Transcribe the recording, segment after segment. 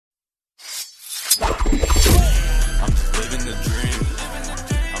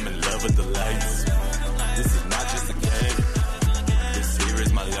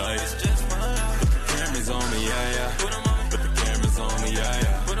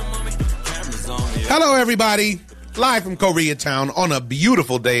Hello, everybody. Live from Koreatown on a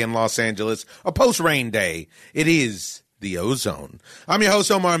beautiful day in Los Angeles, a post-rain day. It is the Ozone. I'm your host,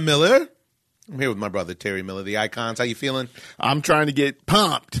 Omar Miller. I'm here with my brother, Terry Miller, the Icons. How you feeling? I'm trying to get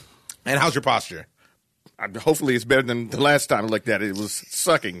pumped. And how's your posture? Hopefully it's better than the last time I looked at it. It was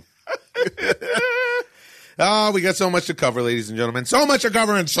sucking. Oh, we got so much to cover, ladies and gentlemen. So much to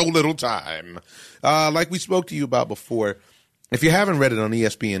cover in so little time. Like we spoke to you about before, if you haven't read it on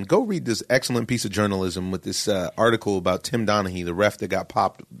ESPN, go read this excellent piece of journalism with this article about Tim Donaghy, the ref that got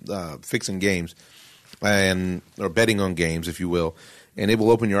popped fixing games or betting on games, if you will. And it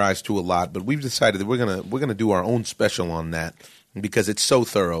will open your eyes to a lot. But we've decided that we're gonna do our own special on that because it's so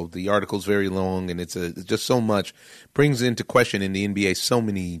thorough. The article's very long, and it's just so much brings into question in the NBA so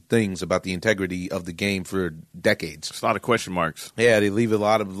many things about the integrity of the game for decades. It's a lot of question marks. Yeah, they leave a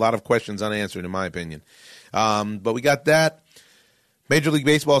lot of questions unanswered, in my opinion. But we got that. Major League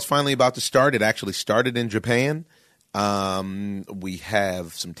Baseball is finally about to start. It actually started in Japan. We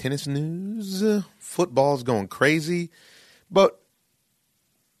have some tennis news. Football's going crazy. But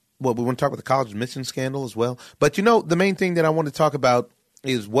we want to talk about the college admission scandal as well. But, the main thing that I want to talk about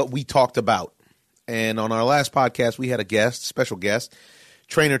is what we talked about. And on our last podcast, we had a special guest,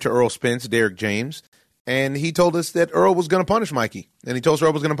 trainer to Earl Spence, Derrick James. And he told us that Earl was going to punish Mikey. And he told us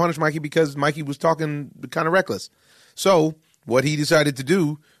Earl was going to punish Mikey because Mikey was talking kind of reckless. So what he decided to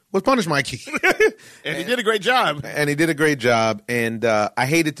do was punish Mikey. And he did a great job. And I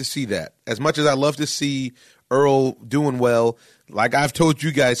hated to see that. As much as I love to see Earl doing well, like I've told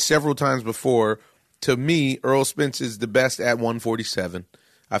you guys several times before, to me, Earl Spence is the best at 147.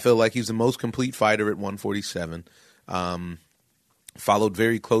 I feel like he's the most complete fighter at 147. Followed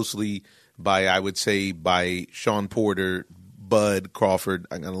very closely by Sean Porter, Bud Crawford.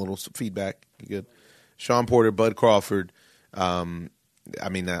 I got a little feedback. You good? Sean Porter, Bud Crawford. I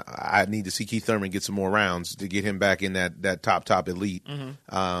need to see Keith Thurman get some more rounds to get him back in that top elite.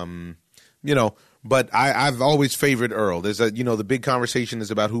 Mm-hmm. But I've always favored Earl. There's the big conversation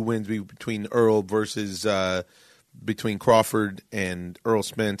is about who wins between Earl versus between Crawford and Earl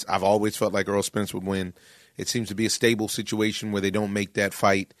Spence. I've always felt like Earl Spence would win. It seems to be a stable situation where they don't make that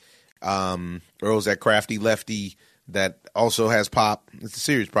fight. Earl's that crafty lefty that also has pop. It's a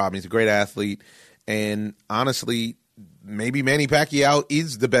serious problem. He's a great athlete. And honestly, maybe Manny Pacquiao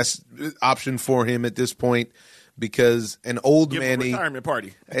is the best option for him at this point because an old Manny retirement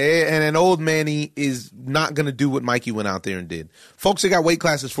party. And an old Manny is not going to do what Mikey went out there and did. Folks, they got weight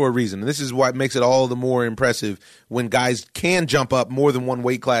classes for a reason. And this is what makes it all the more impressive when guys can jump up more than one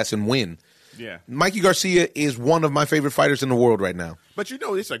weight class and win. Yeah. Mikey Garcia is one of my favorite fighters in the world right now. But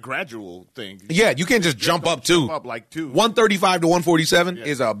it's a gradual thing. Yeah, you can't just jump up too. 135 to 147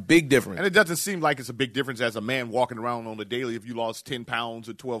 is a big difference. And it doesn't seem like it's a big difference as a man walking around on the daily if you lost 10 pounds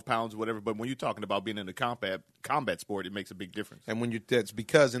or 12 pounds or whatever. But when you're talking about being in the combat sport, it makes a big difference. And that's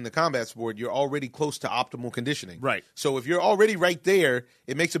because in the combat sport, you're already close to optimal conditioning. Right. So if you're already right there,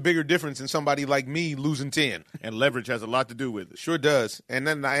 it makes a bigger difference than somebody like me losing 10. And leverage has a lot to do with it. Sure does.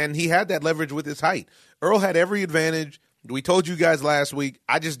 And he had that leverage with his height. Earl had every advantage. We told you guys last week.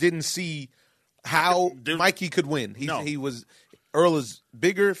 I just didn't see how Mikey could win. Earl is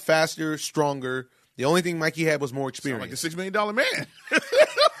bigger, faster, stronger. The only thing Mikey had was more experience. Sound like a $6 million man.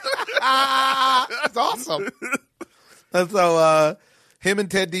 That's awesome. And so him and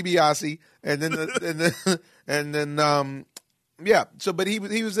Ted DiBiase, but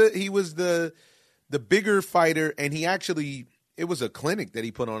he was the bigger fighter, and he actually. It was a clinic that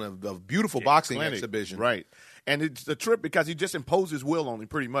he put on, a beautiful boxing exhibition. Right. And it's a trip because he just imposed his will on him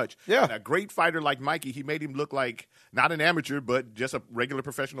pretty much. Yeah. And a great fighter like Mikey, he made him look like not an amateur, but just a regular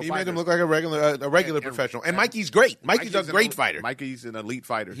professional fighter. He made him look like a regular professional. And Mikey's great. Mikey's a great fighter. Mikey's an elite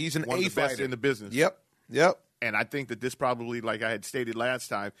fighter. He's an one A of the best fighter in the business. Yep. And I think that this probably, like I had stated last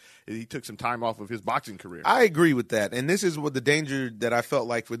time, he took some time off of his boxing career. I agree with that. And this is what the danger that I felt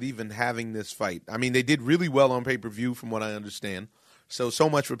like with even having this fight. I mean, they did really well on pay-per-view from what I understand. So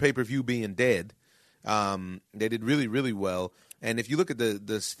much for pay-per-view being dead. They did really, really well. And if you look at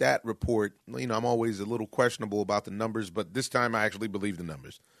the stat report, I'm always a little questionable about the numbers, but this time I actually believe the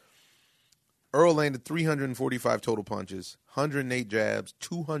numbers. Earl landed 345 total punches, 108 jabs,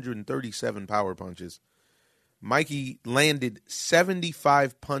 237 power punches. Mikey landed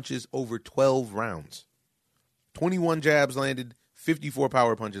 75 punches over 12 rounds. 21 jabs landed, 54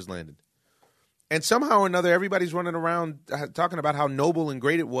 power punches landed. And somehow or another, everybody's running around talking about how noble and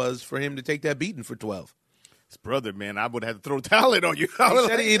great it was for him to take that beating for 12. His brother, man, I would have had to throw talent on you.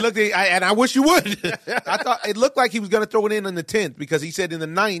 And I wish you would. I thought it looked like he was going to throw it in the 10th because he said in the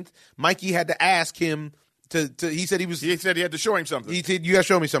 9th, Mikey had to ask him He said He said he had to show him something. He said, you got to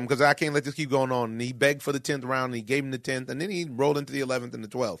show me something because I can't let this keep going on. And he begged for the 10th round, and he gave him the 10th, and then he rolled into the 11th and the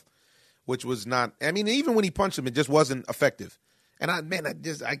 12th, which was not. I mean, even when he punched him, it just wasn't effective. And I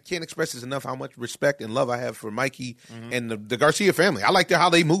can't express this enough how much respect and love I have for Mikey and the Garcia family. I like how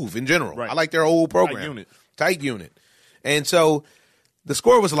they move in general. Right. I like their whole program. Tight unit. And so the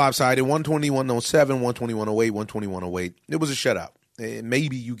score was lopsided, 121-07, 121-08, 121-08. It was a shutout.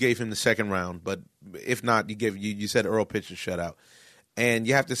 Maybe you gave him the second round, but if not, you said Earl pitched a shutout. And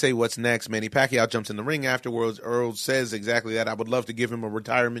you have to say what's next. Manny Pacquiao jumps in the ring afterwards. Earl says exactly that. I would love to give him a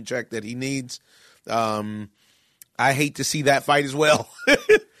retirement check that he needs. I hate to see that fight as well.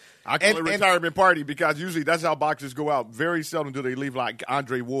 I call it retirement party because usually that's how boxers go out. Very seldom do they leave like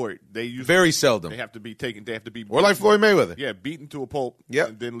Andre Ward. They usually very seldom. They have to be taken. They have to be or like Floyd Mayweather. Yeah, beaten to a pulp. Yep.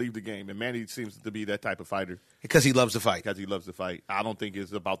 And then leave the game. And Manny seems to be that type of fighter because he loves to fight. I don't think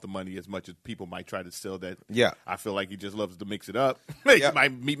it's about the money as much as people might try to sell that. Yeah, I feel like he just loves to mix it up. You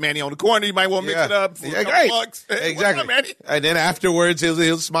might meet Manny on the corner. You might want to mix it up. For a couple bucks. Exactly. Up, Manny? And then afterwards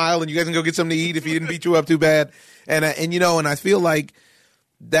he'll smile and you guys can go get something to eat if he didn't beat you up too bad. And I feel like.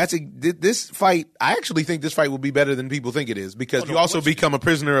 This fight, I actually think this fight will be better than people think it is because you also become a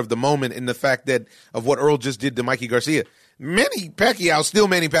prisoner of the moment in the fact of what Earl just did to Mikey Garcia. Manny Pacquiao still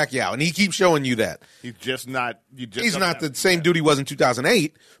Manny Pacquiao, and he keeps showing you that. He's just not. He's not the same dude he was in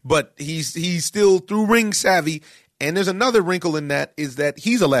 2008, but he's still through ring savvy. And there's another wrinkle in that is that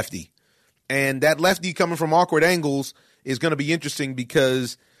he's a lefty, and that lefty coming from awkward angles is going to be interesting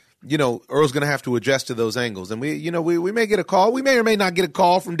because. Earl's going to have to adjust to those angles. And we may get a call. We may or may not get a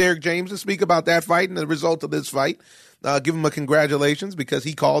call from Derrick James to speak about that fight and the result of this fight. Give him a congratulations because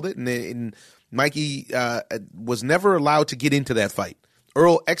he called it. And Mikey was never allowed to get into that fight.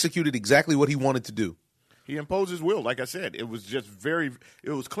 Earl executed exactly what he wanted to do. He imposed his will. Like I said, it was just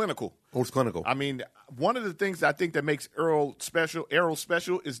it was clinical. It was clinical. I mean, one of the things I think that makes Errol special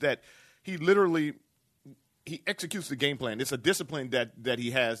is that he literally – he executes the game plan. It's a discipline that he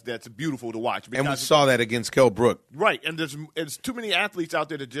has that's beautiful to watch. And we saw that against Kell Brook. Right, and there's too many athletes out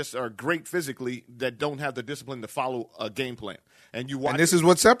there that just are great physically that don't have the discipline to follow a game plan. And you watch. And this is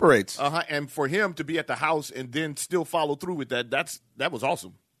what separates. And for him to be at the house and then still follow through with that was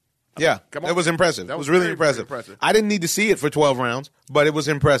awesome. Yeah, that was impressive. That was really very, impressive. very impressive. I didn't need to see it for 12 rounds, but it was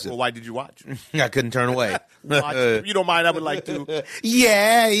impressive. Well, why did you watch? I couldn't turn away. If you don't mind, I would like to.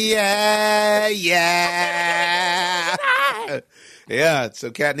 Yeah. Yeah,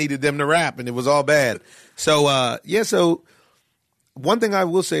 so Cat needed them to rap, and it was all bad. So, so one thing I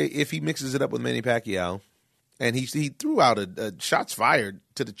will say, if he mixes it up with Manny Pacquiao, and he threw out a shots fired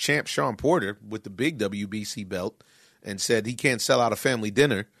to the champ Sean Porter with the big WBC belt and said he can't sell out a family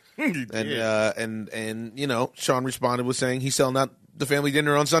dinner. And Sean responded with saying he's selling out the family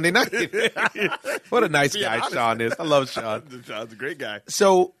dinner on Sunday night. What a nice guy Sean is. I love Sean. Sean's a great guy.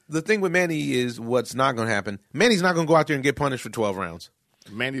 So the thing with Manny is what's not going to happen. Manny's not going to go out there and get punished for 12 rounds.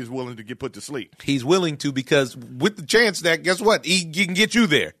 Manny is willing to get put to sleep. He's willing to because with the chance that, guess what, he can get you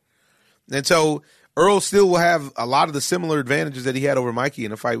there. And so Earl still will have a lot of the similar advantages that he had over Mikey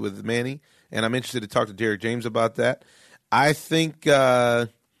in a fight with Manny. And I'm interested to talk to Derrick James about that. I think that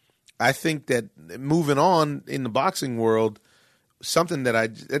moving on in the boxing world, something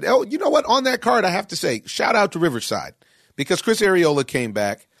that you know what? On that card, I have to say, shout out to Riverside because Chris Arreola came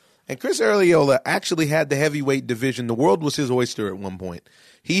back, and Chris Arreola actually had the heavyweight division. The world was his oyster at one point.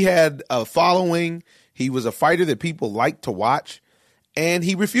 He had a following. He was a fighter that people liked to watch, and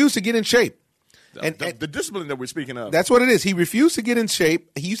he refused to get in shape. And the discipline that we're speaking of. That's what it is. He refused to get in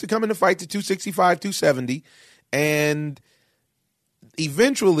shape. He used to come in to fight to 265, 270, and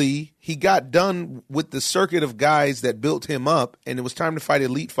eventually he got done with the circuit of guys that built him up, and it was time to fight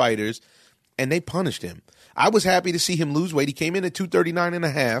elite fighters, and they punished him. I was happy to see him lose weight. He came in at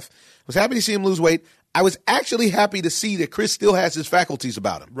 239.5. I was happy to see him lose weight. I was actually happy to see that Chris still has his faculties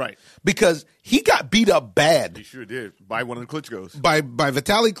about him. Right. Because he got beat up bad. He sure did. By one of the Klitschko's. By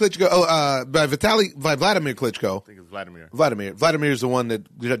Vitaly Klitschko. By Vladimir Klitschko. I think it was Vladimir. Vladimir's the one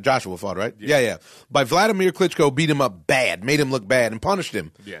that Joshua fought, right? Yeah. By Vladimir Klitschko beat him up bad, made him look bad, and punished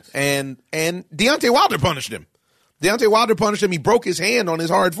him. Yes. And Deontay Wilder punished him. He broke his hand on his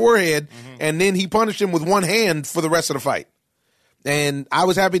hard forehead, and then he punished him with one hand for the rest of the fight. And I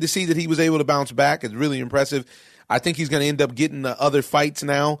was happy to see that he was able to bounce back. It's really impressive. I think he's going to end up getting other fights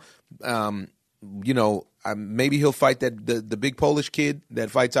now. Maybe he'll fight the big Polish kid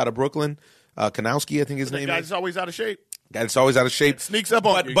that fights out of Brooklyn, Kanowski, I think his name is. That guy's always out of shape. It's always out of shape. Sneaks up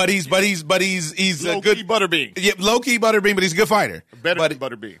on you. But he's a good Butterbean. Yeah, low key Butterbean, but he's a good fighter. Better than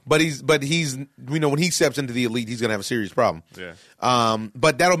Butterbean. But he's when he steps into the elite, he's gonna have a serious problem. Yeah.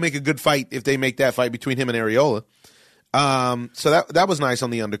 But that'll make a good fight if they make that fight between him and Areola. So that was nice on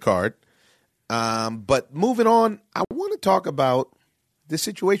the undercard. But moving on, I want to talk about the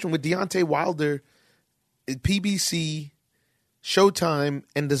situation with Deontay Wilder, PBC, Showtime,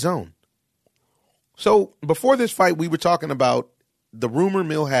 and DAZN. So before this fight, we were talking about the rumor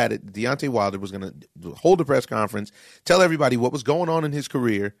mill had it Deontay Wilder was going to hold a press conference, tell everybody what was going on in his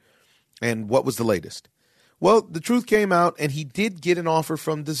career and what was the latest. Well, the truth came out, and he did get an offer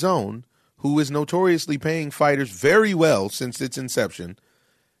from DAZN, who is notoriously paying fighters very well since its inception.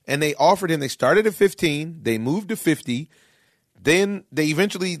 And they offered him, they started at 15, they moved to 50, then they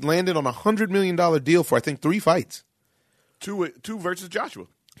eventually landed on a $100 million deal for, I think, 3 fights. Two versus Joshua.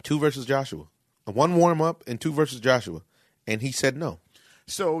 2 versus Joshua. 1 warm-up and 2 versus Joshua. And he said no.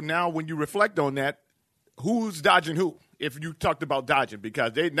 So now when you reflect on that, who's dodging who? If you talked about dodging,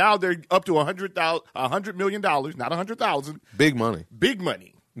 because they're up to $100 million, not 100,000. Big money. Big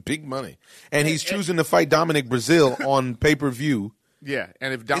money. Big money. And he's choosing to fight Dominic Brazil on pay-per-view. Yeah.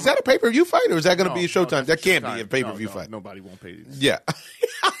 And if is that a pay-per-view fight, or is that going to be a Showtime? No, that can't Showtime. be a pay-per-view fight. Nobody won't pay this. Yeah.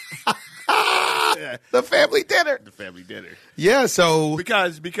 The family dinner. The family dinner. Yeah, so.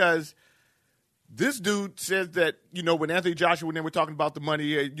 Because this dude says that, when Anthony Joshua, when they were talking about the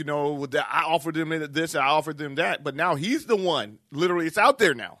money, that I offered them this, I offered them that. But now he's the one. Literally, it's out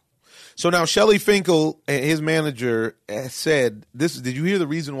there now. So now Shelly Finkel, his manager, said this. Did you hear the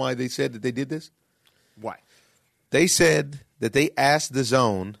reason why they said that they did this? Why? They said that they asked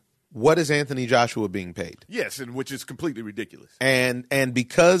DAZN, what is Anthony Joshua being paid? Yes, and which is completely ridiculous. And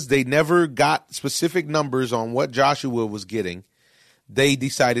because they never got specific numbers on what Joshua was getting, they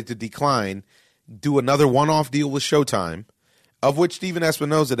decided to decline, do another one-off deal with Showtime, of which Steven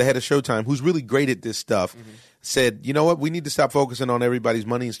Espinoza, the head of Showtime, who's really great at this stuff, said, you know what, we need to stop focusing on everybody's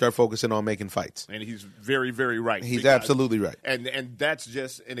money and start focusing on making fights. And he's very, very right. He's absolutely right. And that's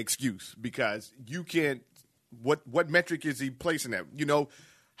just an excuse, because you can't – what metric is he placing at?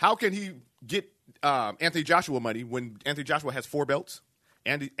 How can he get Anthony Joshua money when Anthony Joshua has 4 belts?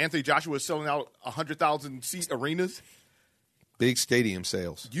 And Anthony Joshua is selling out 100,000-seat arenas. Big stadium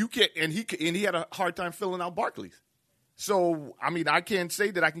sales. You can, and he had a hard time filling out Barclays. So, I can't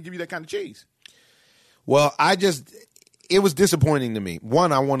say that I can give you that kind of cheese. Well, it was disappointing to me.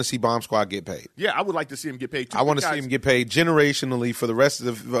 One, I want to see Bomb Squad get paid. Yeah, I would like to see him get paid too. I want to see him get paid generationally for the rest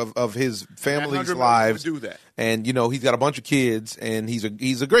of his family's lives. Do that. And he's got a bunch of kids, and he's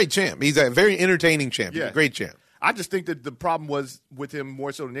a great champ. He's a very entertaining champ. Yeah. He's a great champ. I just think that the problem was with him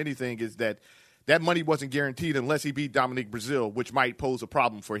more so than anything is that money wasn't guaranteed unless he beat Dominic Brazil, which might pose a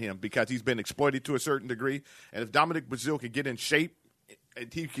problem for him because he's been exploited to a certain degree. And if Dominic Brazil can get in shape,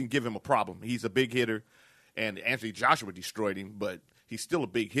 he can give him a problem. He's a big hitter, and Anthony Joshua destroyed him, but he's still a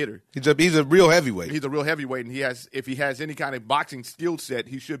big hitter. He's a real heavyweight. He's a real heavyweight, and if he has any kind of boxing skill set,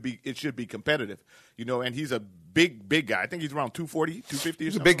 it should be competitive. And he's a big guy. I think he's around 240, 250 or something.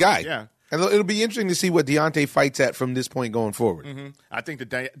 He's a big guy. Yeah. And it'll be interesting to see what Deontay fights at from this point going forward. Mm-hmm. I think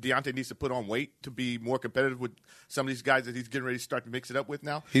that Deontay needs to put on weight to be more competitive with some of these guys that he's getting ready to start to mix it up with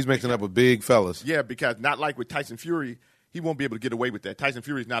now. He's mixing up with big fellas. Yeah, because not like with Tyson Fury, he won't be able to get away with that. Tyson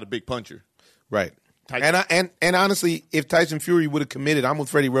Fury is not a big puncher. Right. And honestly, if Tyson Fury would have committed, I'm with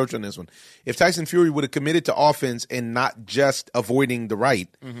Freddie Roach on this one. If Tyson Fury would have committed to offense and not just avoiding the right,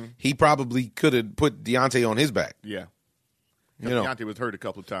 he probably could have put Deontay on his back. Yeah. Deontay was hurt a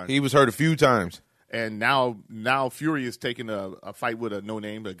couple of times. He was hurt a few times. And now Fury is taking a fight with a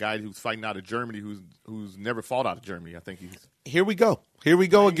no-name, a guy who's fighting out of Germany, who's never fought out of Germany. I think he's – Here we go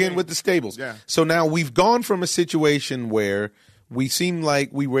again with the stables. Yeah. So now we've gone from a situation where we seem like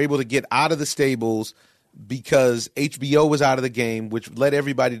we were able to get out of the stables because HBO was out of the game, which led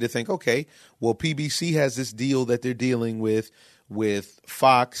everybody to think, okay, well, PBC has this deal that they're dealing with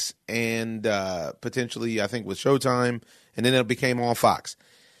Fox and potentially, I think, with Showtime, and then it became all Fox.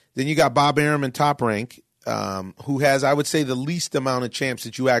 Then you got Bob Arum and Top Rank, who has, I would say, the least amount of champs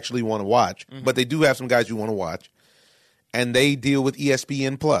that you actually want to watch, but they do have some guys you want to watch, and they deal with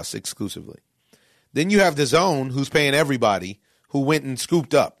ESPN Plus exclusively. Then you have DAZN, who's paying everybody, who went and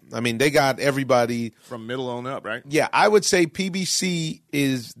scooped up. I mean, they got everybody from middle on up, right? Yeah, I would say PBC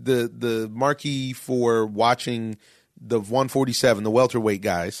is the marquee for watching the 147, the welterweight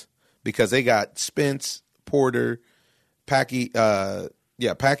guys, because they got Spence, Porter, Pacquiao.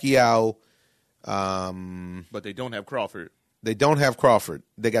 But they don't have Crawford. They don't have Crawford.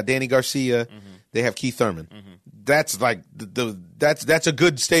 They got Danny Garcia. They have Keith Thurman. That's like that's a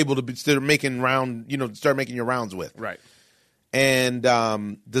good stable to start making your rounds with. Right. And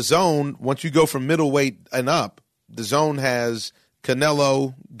the zone, once you go from middleweight and up, the zone has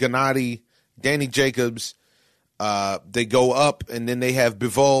Canelo, Gennady, Danny Jacobs. They go up, and then they have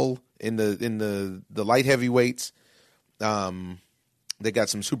Bivol in the light heavyweights. They got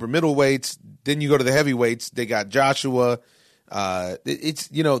some super middleweights. Then you go to the heavyweights. They got Joshua. They're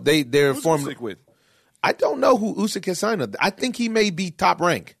formed. Usyk with? I don't know who Usyk has signed. I think he may be top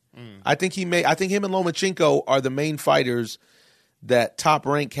rank. I think him and Lomachenko are the main fighters that Top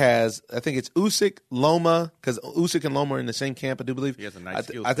Rank has. I think it's Usyk, Loma, because Usyk and Loma are in the same camp, I do believe. He has a nice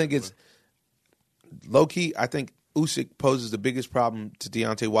skill I think it's low-key, I think Usyk poses the biggest problem to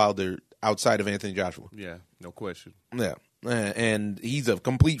Deontay Wilder outside of Anthony Joshua. Yeah, no question. Yeah, and he's a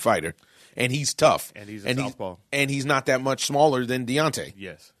complete fighter, and he's tough. And he's a southpaw. And he's not that much smaller than Deontay.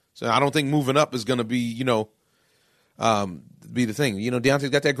 Yes. So I don't think moving up is going to be, be the thing. Deontay's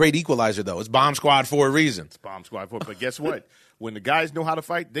got that great equalizer, though. It's Bomb Squad for a reason. It's Bomb Squad for But guess what? When the guys know how to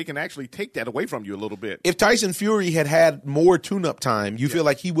fight, they can actually take that away from you a little bit. If Tyson Fury had more tune-up time, you feel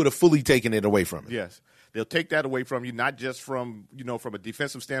like he would have fully taken it away from him. Yes. They'll take that away from you, not just from a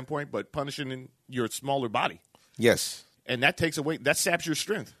defensive standpoint, but punishing your smaller body. Yes. And that saps your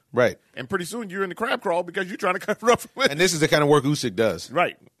strength. Right. And pretty soon you're in the crab crawl because you're trying to cover up. And this is the kind of work Usyk does.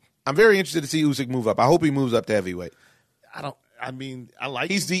 Right. I'm very interested to see Usyk move up. I hope he moves up to heavyweight. I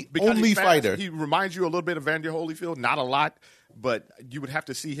like He's him the because only he's fast. fighter. He reminds you a little bit of Vander Holyfield, not a lot, but you would have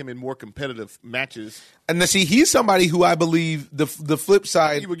to see him in more competitive matches. And see, he's somebody who I believe the flip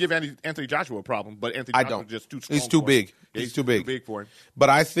side. He would give Anthony Joshua a problem, but Anthony Joshua is just too strong. He's too big. Yeah, he's too big. Too big for him. But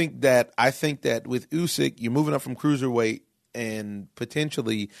I think that with Usyk, you're moving up from cruiserweight, and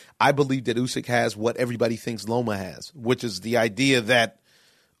potentially, I believe that Usyk has what everybody thinks Loma has, which is the idea that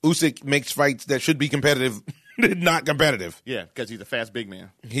Usyk makes fights that should be competitive, not competitive. Yeah, because he's a fast big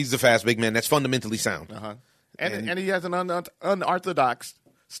man. He's the fast big man. That's fundamentally sound. Uh-huh. And he has an unorthodox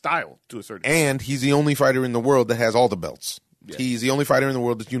style to a certain extent. And he's the only fighter in the world that has all the belts. Yeah. He's the only fighter in the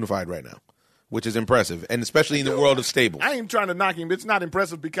world that's unified right now, which is impressive, and especially in the world of stables. I ain't trying to knock him. It's not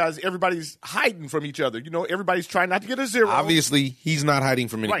impressive because everybody's hiding from each other. Everybody's trying not to get a zero. Obviously, he's not hiding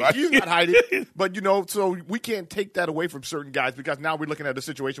from anybody. Right, he's not hiding. But, so we can't take that away from certain guys because now we're looking at a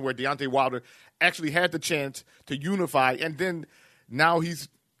situation where Deontay Wilder actually had the chance to unify, and then now he's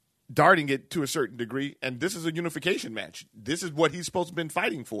darting it to a certain degree, and this is a unification match. This is what he's supposed to have been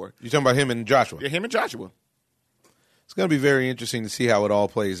fighting for. You're talking about him and Joshua? Yeah, him and Joshua. It's going to be very interesting to see how it all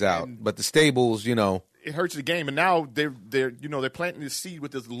plays out. But the stables, it hurts the game, and now they're planting this seed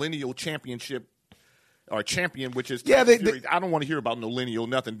with this lineal championship or champion, which is I don't want to hear about no lineal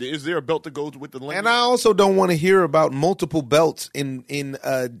nothing. Is there a belt that goes with the lineal? And I also don't want to hear about multiple belts in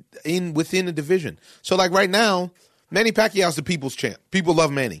within a division. So like right now, Manny Pacquiao's the people's champ. People love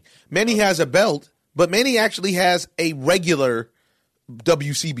Manny. Manny has a belt, but Manny actually has a regular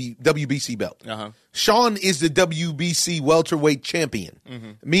WBC belt. Uh-huh. Sean is the WBC welterweight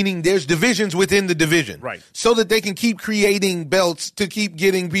champion, meaning there's divisions within the division, right? So that they can keep creating belts to keep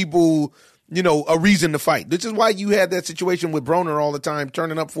getting people, a reason to fight. This is why you had that situation with Broner all the time,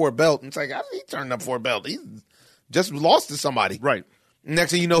 turning up for a belt. And it's like, how did he turn up for a belt? He just lost to somebody, right?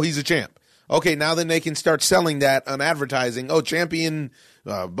 Next thing you know, he's a champ. Okay, now then they can start selling that on advertising. Oh, champion,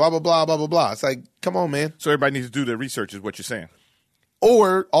 blah, blah, blah, blah, blah, blah. It's like, come on, man. So everybody needs to do their research is what you're saying.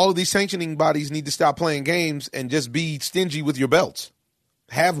 Or all of these sanctioning bodies need to stop playing games and just be stingy with your belts.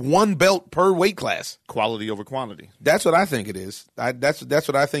 Have one belt per weight class. Quality over quantity. That's what I think it is. That's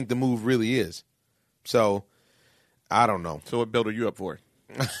what I think the move really is. So, I don't know. So what belt are you up for?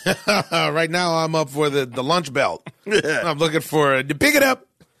 Right now I'm up for the lunch belt. I'm looking for, to pick it up,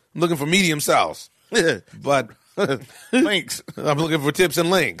 I'm looking for medium sauce. But links. I'm looking for tips and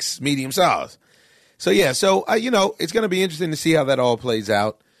links, medium sauce. So, yeah, it's going to be interesting to see how that all plays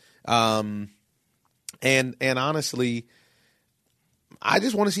out. And honestly, I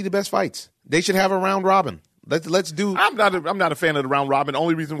just want to see the best fights. They should have a round robin. Let's do. I'm not a fan of the round robin. The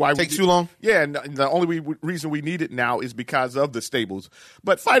only reason why takes too long. Yeah, and the only reason we need it now is because of the stables.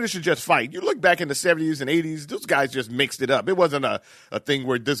 But fighters should just fight. You look back in the 70s and 80s; those guys just mixed it up. It wasn't a thing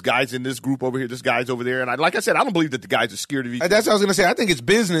where this guy's in this group over here, this guy's over there. And like I said, I don't believe that the guys are scared of each other. That's what I was going to say. I think it's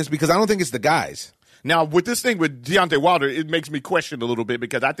business because I don't think it's the guys. Now, with this thing with Deontay Wilder, it makes me question a little bit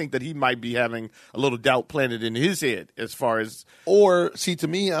because I think that he might be having a little doubt planted in his head as far as. Or, see, to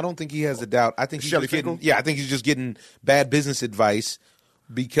me, I don't think he has a doubt. I think he's just getting, I think he's just getting bad business advice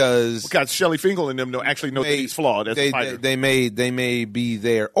because Shelly Finkel and them actually know that he's flawed as a fighter. They may be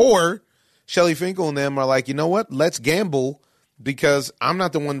there. Or Shelly Finkel and them are like, you know what? Let's gamble because I'm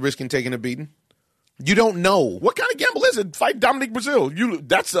not the one risking taking a beating. You don't know. What kind of gamble is it? Fight Dominic Brazil.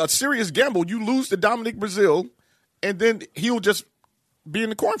 That's a serious gamble. You lose to Dominic Brazil and then he'll just be in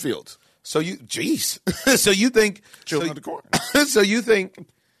the cornfields. So so you think Children of the corn. So you think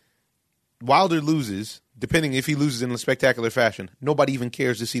Wilder loses, depending if he loses in a spectacular fashion, nobody even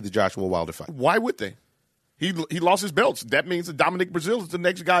cares to see the Joshua Wilder fight? Why would they? He lost his belts. That means that Dominic Breazeale is the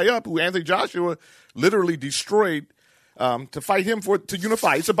next guy up, who Anthony Joshua literally destroyed to fight him to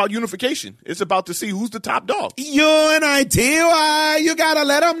unify. It's about unification. It's about to see who's the top dog. UNITY, you gotta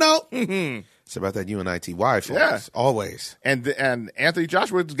let them know. It's about that UNITY, folks. Yeah. Always. And Anthony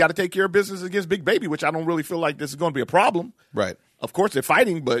Joshua's got to take care of business against Big Baby, which I don't really feel like this is going to be a problem. Right. Of course, they're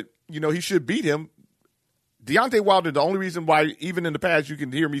fighting, but, he should beat him. Deontay Wilder, the only reason why, even in the past, you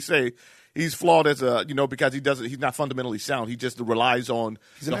can hear me say he's flawed as because he's not fundamentally sound. He just relies on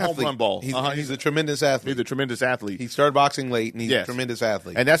the home run ball. He's a tremendous athlete. He's a tremendous athlete. He started boxing late, and he's a tremendous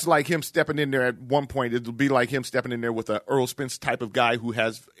athlete. And that's like him stepping in there at one point. It'll be like him stepping in there with a Earl Spence type of guy who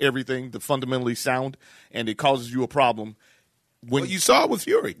has everything, the fundamentally sound, and it causes you a problem. Well, you saw it with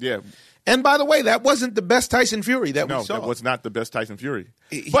Fury. Yeah. And by the way, that wasn't the best Tyson Fury that we saw. No, that was not the best Tyson Fury.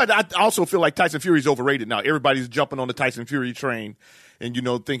 But I also feel like Tyson Fury's overrated now. Everybody's jumping on the Tyson Fury train and,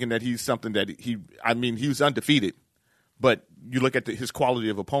 thinking that he's something that he was undefeated. But you look at his quality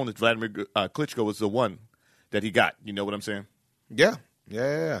of opponents, Vladimir Klitschko was the one that he got. You know what I'm saying? Yeah.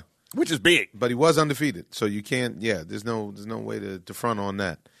 Which is big. But he was undefeated. So you can't, there's no way to front on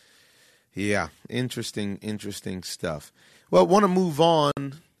that. Yeah, interesting stuff. Well, want to move on.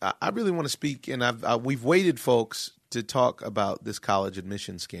 I really want to speak, and we've waited, folks, to talk about this college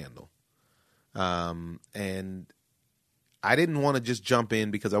admission scandal. And I didn't want to just jump in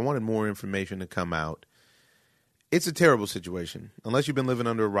because I wanted more information to come out. It's a terrible situation. Unless you've been living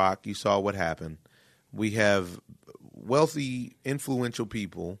under a rock, you saw what happened. We have wealthy, influential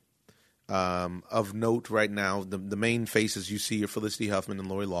people of note right now. The main faces you see are Felicity Huffman and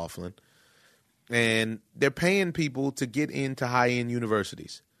Lori Loughlin. And they're paying people to get into high-end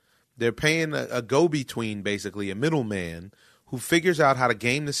universities. They're paying a go-between, basically, a middleman who figures out how to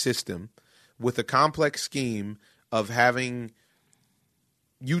game the system with a complex scheme of having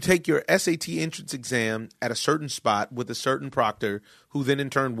you take your SAT entrance exam at a certain spot with a certain proctor who then in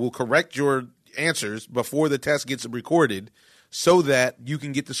turn will correct your answers before the test gets recorded so that you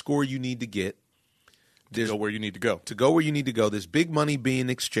can get the score you need to get. To go where you need to go. To go where you need to go. There's big money being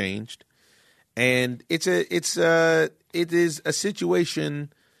exchanged. And it is a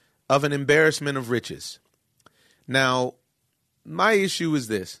situation of an embarrassment of riches. Now, my issue is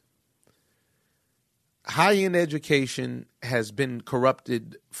this. High-end education has been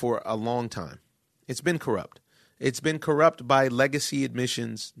corrupted for a long time. It's been corrupt. It's been corrupt by legacy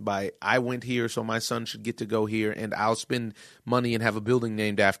admissions, by I went here so my son should get to go here and I'll spend money and have a building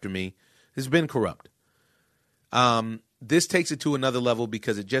named after me. It's been corrupt. This takes it to another level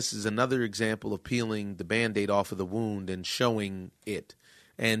because it just is another example of peeling the Band-Aid off of the wound and showing it.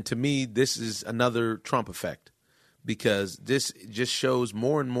 And to me, this is another Trump effect because this just shows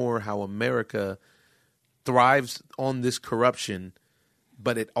more and more how America thrives on this corruption,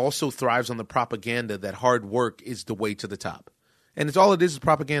 but it also thrives on the propaganda that hard work is the way to the top. And it's all it is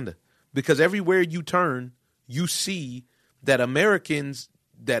propaganda because everywhere you turn, you see that Americans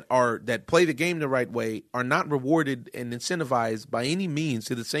that play the game the right way are not rewarded and incentivized by any means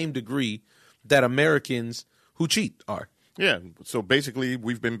to the same degree that Americans who cheat are. Yeah, so basically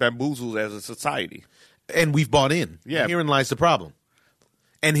we've been bamboozled as a society. And we've bought in. Yeah. Herein lies the problem.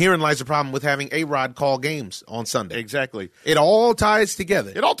 And herein lies the problem with having A-Rod call games on Sunday. Exactly. It all ties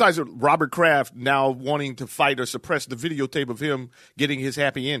together. It all ties with Robert Kraft now wanting to fight or suppress the videotape of him getting his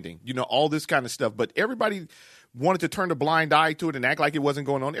happy ending. All this kind of stuff. But everybody wanted to turn a blind eye to it and act like it wasn't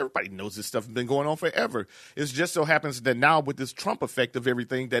going on. Everybody knows this stuff has been going on forever. It just so happens that now with this Trump effect of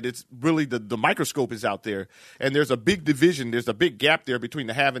everything, that it's really the microscope is out there. And there's a big division. There's a big gap there between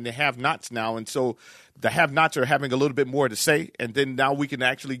the have and the have-nots now. And so the have-nots are having a little bit more to say. And then now we can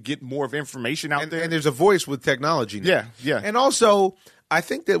actually get more of information out there. And there's a voice with technology now. Yeah. And also, I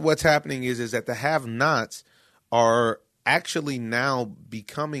think that what's happening is that the have-nots are actually now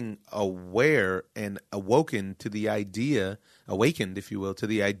becoming aware and awakened, if you will, to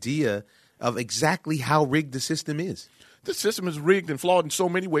the idea of exactly how rigged the system is. The system is rigged and flawed in so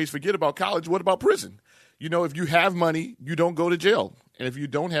many ways. Forget about college. What about prison? If you have money, you don't go to jail. And if you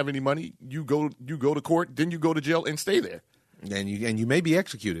don't have any money, you go to court, then you go to jail and stay there. And you may be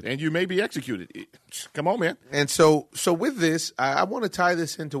executed. Come on, man. And so with this, I want to tie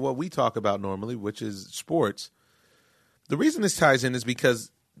this into what we talk about normally, which is sports. The reason this ties in is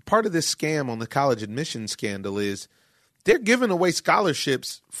because part of this scam on the college admission scandal is they're giving away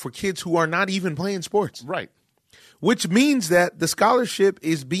scholarships for kids who are not even playing sports. Right. Which means that the scholarship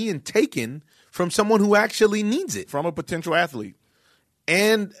is being taken from someone who actually needs it. From a potential athlete.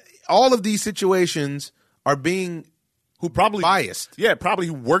 And all of these situations are being who probably biased. Yeah, probably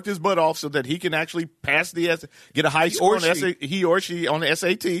who worked his butt off so that he can actually pass get a high score on he or she on the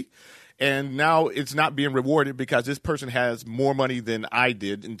SAT. And now it's not being rewarded because this person has more money than I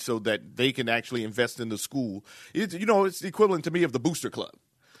did, and so that they can actually invest in the school. It's the equivalent to me of the booster club.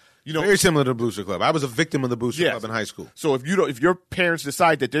 Very similar to the Booster Club. I was a victim of the Booster Club in high school. So if your parents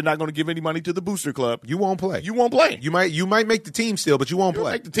decide that they're not going to give any money to the Booster Club, you won't play. You won't play. You might make the team still, but you won't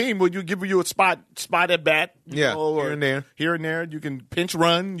play. Make the team. Will you give you a spot at bat? Here and there. Here and there. You can pinch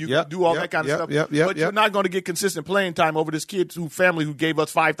run. You can do all that kind of stuff. But you're not going to get consistent playing time over this kid's family who gave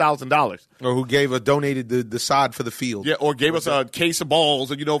us $5,000 or who donated the sod for the field. Yeah, or gave us a case of balls.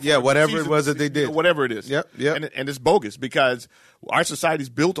 Whatever it was that they did. Whatever it is. Yep. And it's bogus because our society's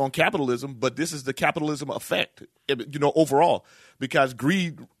built on capitalism, but this is the capitalism effect, overall, because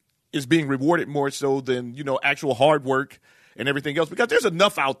greed is being rewarded more so than, actual hard work and everything else, because there's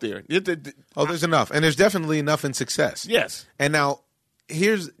enough out there. There's enough. And there's definitely enough in success. Yes. And now,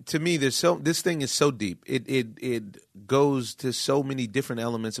 to me, this thing is so deep. It goes to so many different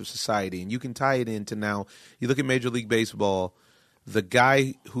elements of society, and you can tie it into now. You look at Major League Baseball, the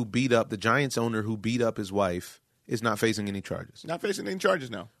guy who the Giants owner who beat up his wife is not facing any charges. Not facing any charges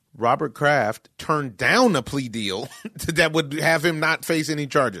now. Robert Kraft turned down a plea deal that would have him not face any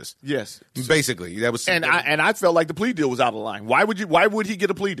charges. Yes, basically that was. I felt like the plea deal was out of line. Why would he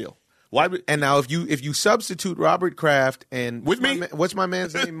get a plea deal? And now if you substitute Robert Kraft and with me, what's my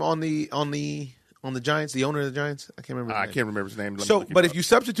man's name on the Giants, the owner of the Giants? I can't remember. I can't remember his name. But if you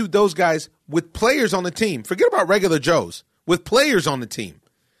substitute those guys with players on the team, forget about regular Joes, with players on the team.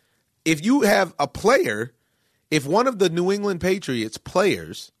 If you have a player. If one of the New England Patriots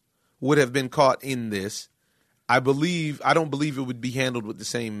players would have been caught in this, I don't believe it would be handled with the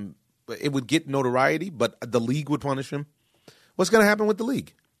same. It would get notoriety, but the league would punish him. What's going to happen with the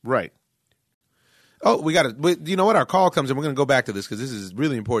league? Right. Oh, we got to. You know what? Our call comes in. We're going to go back to this because this is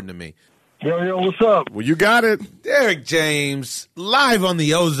really important to me. Yo, what's up? Well, you got it. Derrick James, live on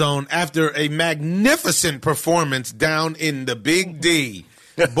the Ozone after a magnificent performance down in the Big D.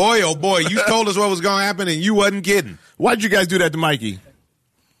 Boy, oh boy, you told us what was going to happen, and you wasn't kidding. Why'd you guys do that to Mikey?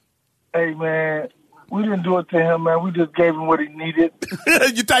 Hey, man, we didn't do it to him, man. We just gave him what he needed.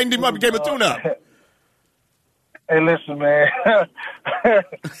 You tightened him up and gave him a tune-up. Hey, listen, man. I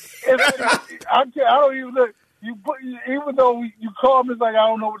don't even look. Even though you call me, it's like I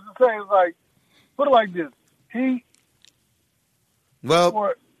don't know what to say. It's like, put it like this.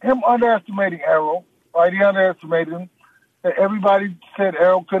 For him underestimating Errol, right? He underestimated him. Everybody said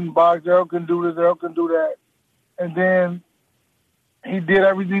Errol couldn't box, Errol couldn't do this, Errol couldn't do that. And then he did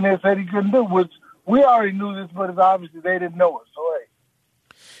everything they said he couldn't do, which we already knew this, but it's obviously they didn't know it. So,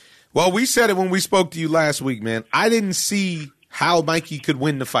 hey. Well, we said it when we spoke to you last week, man. I didn't see how Mikey could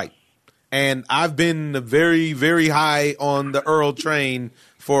win the fight. And I've been very, very high on the Earl train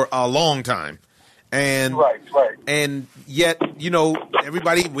for a long time. And right. And yet,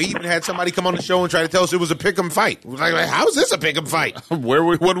 everybody, we even had somebody come on the show and try to tell us it was a pick'em fight. We're like, how is this a pick'em fight? What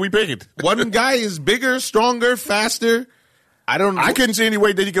are we picking? One guy is bigger, stronger, faster. I couldn't see any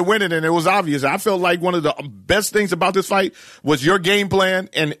way that he could win it, and it was obvious. I felt like one of the best things about this fight was your game plan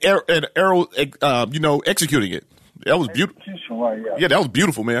and Errol, executing it. That was beautiful. Yeah, that was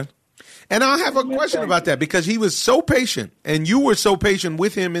beautiful, man. And I have a question about that because he was so patient, and you were so patient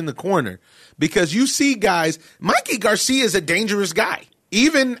with him in the corner because you see guys. Mikey Garcia is a dangerous guy,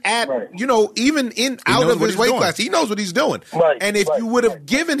 even at even out of his weight class. He knows what he's doing. Right, and if you would have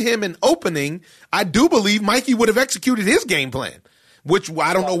given him an opening, I do believe Mikey would have executed his game plan, which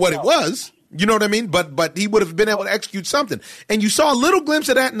I don't know what it was. You know what I mean? But he would have been able to execute something. And you saw a little glimpse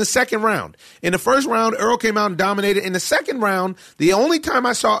of that in the second round. In the first round, Errol came out and dominated. In the second round, the only time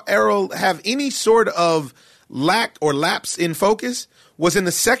I saw Errol have any sort of lack or lapse in focus was in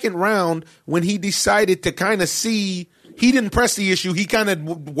the second round when he decided to kind of see. He didn't press the issue. He kind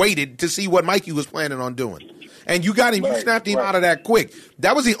of waited to see what Mikey was planning on doing. And you got him. You snapped him out of that quick.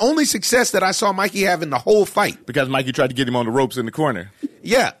 That was the only success that I saw Mikey have in the whole fight. Because Mikey tried to get him on the ropes in the corner.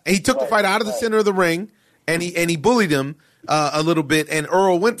 Yeah, he took the fight out of the center of the ring, and he bullied him a little bit, and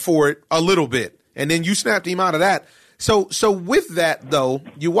Earl went for it a little bit, and then you snapped him out of that. So with that, though,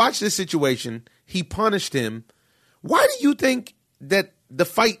 you watch this situation. He punished him. Why do you think that the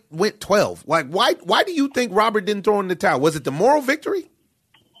fight went 12? Like, why do you think Robert didn't throw in the towel? Was it the moral victory?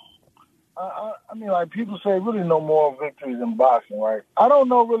 I mean, like people say, really no moral victories in boxing, right? I don't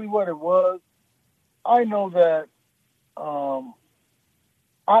know really what it was. I know that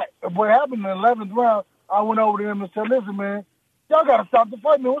what happened in the 11th round, I went over to him and said, listen, man, y'all got to stop the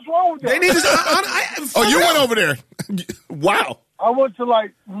fight, man. What's wrong with that? They need to. Oh, you went over there. Wow. I went to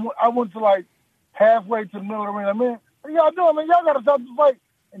like halfway to the middle of the ring. Like, man, what y'all doing, man? Y'all got to stop the fight.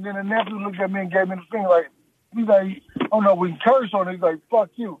 And then the nephew looked at me and gave me the finger like, he's like, oh no, we curse on it. He's like, fuck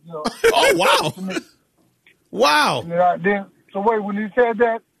you. You know? Oh, wow. Wow. And when he said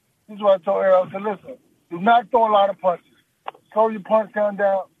that, this is what I told Errol. I said, listen, do not throw a lot of punches. Slow your punch count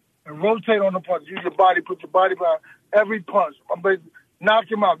down and rotate on the punch. Use your body, put your body behind every punch. I'm basically knock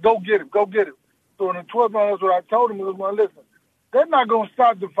him out. Go get him. Go get him. So in the 12th round, that's what I told him. He was like, listen, they're not going to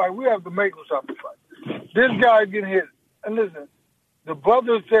stop the fight. We have to make them stop the fight. This guy getting hit. And listen, the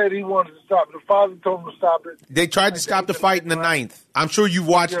brother said he wanted to stop it. The father told him to stop it. They tried to stop the fight in the 9th. I'm sure you've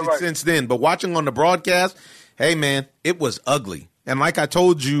watched it since then. But watching on the broadcast, hey, man, it was ugly. And like I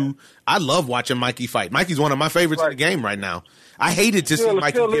told you, I love watching Mikey fight. Mikey's one of my favorites in the game right now. I hated to see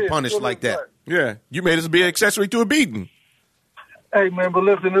Mikey get punished like that. Yeah, you made us be an accessory to a beating. Hey, man, but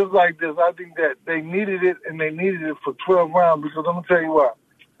listen, it's like this. I think that they needed it, and they needed it for 12 rounds because I'm going to tell you what.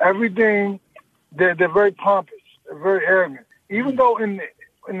 Everything, they're very pompous. They're very arrogant. Even though in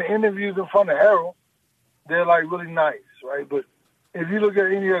the interviews in front of Harold, they're, like, really nice, right? But if you look at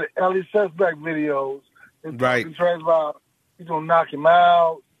any of the Ellie Suspect videos, they're talking trash about he's going to knock him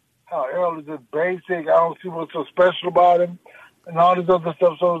out, how Harold is just basic. I don't see what's so special about him, and all this other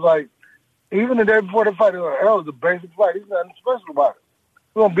stuff. So it's like, even the day before the fight, Harold's a basic fight. He's nothing special about it.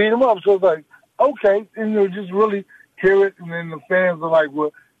 We're going to beat him up. So it's like, okay. And you just really hear it. And then the fans are like,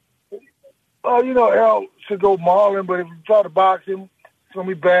 well, Harold should go mauling, but if you try to box him, it's going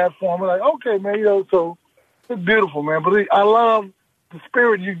to be bad for him. I'm like, okay, man, so it's beautiful, man. But I love the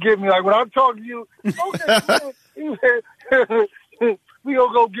spirit you give me. Like, when I talk to you, okay, man, we going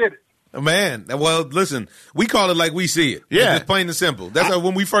to go get it. Man, well, listen, we call it like we see it. Yeah. It's plain and simple. That's why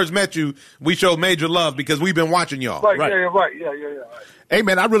when we first met you, we showed major love because we've been watching y'all. Right. Yeah. Hey,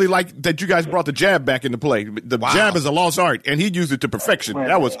 man, I really like that you guys brought the jab back into play. The jab is a lost art, and he used it to perfection. Man,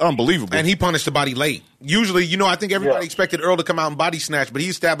 that was unbelievable. And he punished the body late. Usually, I think everybody expected Earl to come out and body snatch, but he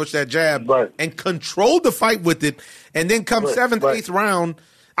established that jab and controlled the fight with it. And then come 7th, 8th round,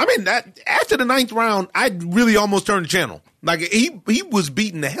 I mean, that after the 9th round, I really almost turned the channel. Like, he was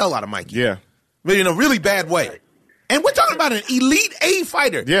beating the hell out of Mikey. Yeah. But in a really bad way. And we're talking about an elite A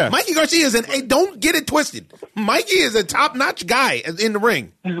fighter. Yeah. Mikey Garcia is an A. Don't get it twisted. Mikey is a top-notch guy in the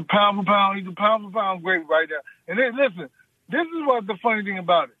ring. He's a pound for pound. He's a pound for pound great right now. And then, listen, this is what the funny thing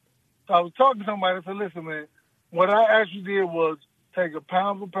about it. So I was talking to somebody. I said, listen, man, what I actually did was take a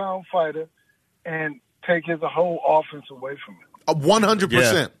pound for pound fighter and take his whole offense away from him.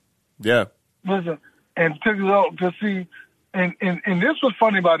 100%. Yeah. Listen, and took it out to see. And this was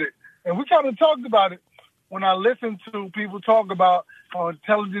funny about it. And we kind of talked about it when I listened to people talk about how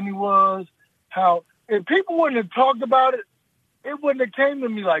intelligent he was, how if people wouldn't have talked about it, it wouldn't have came to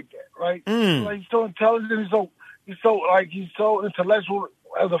me like that, right? Like, he's so intelligent, he's so intellectual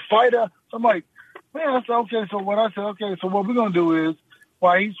as a fighter. So I'm like, man, I said, okay, so what we're gonna do is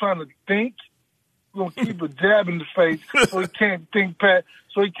while he's trying to think, we're gonna keep a jab in the face so he can't think past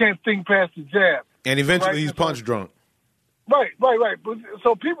the jab. And eventually he's punch drunk. Right. But,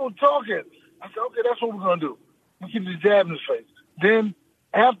 so people talking. I said, okay, that's what we're going to do. We keep the jab in his face. Then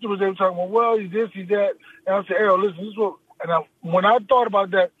afterwards, they were talking, well, he's this, he's that. And I said, Errol, listen, this is what, when I thought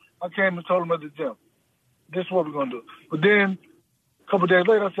about that, I came and told him at the gym, this is what we're going to do. But then a couple of days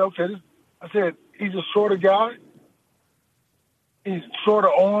later, I said, okay, he's a shorter guy. He's shorter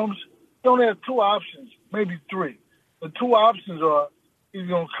arms. He only has 2 options, maybe 3. The 2 options are he's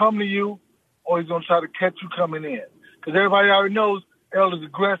going to come to you or he's going to try to catch you coming in. Because everybody already knows Errol is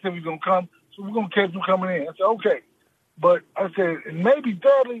aggressive. He's going to come. So we're going to catch him coming in. I said, okay. But I said, and maybe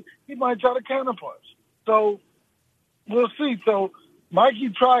thirdly, he might try to counterpunch. So we'll see. So Mikey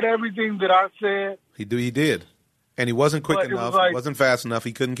tried everything that I said. He did. And he wasn't quick enough. He wasn't fast enough.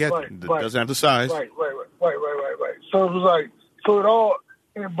 He couldn't catch him. Doesn't have the size. Right. So it was like,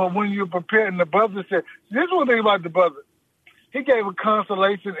 but when you're prepared, and the brother said, this is one thing about the brother. He gave a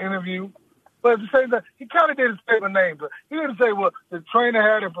consolation interview. But at the same time, he kind of didn't say the name. But he didn't say, well, the trainer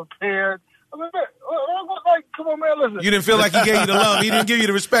had it prepared. I mean, like, come on, man, listen. You didn't feel like he gave you the love. He didn't give you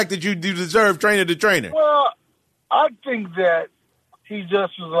the respect that you deserve, trainer to trainer. Well, I think that he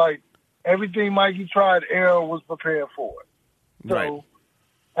just was like, everything Mikey tried, Errol was prepared for it. So,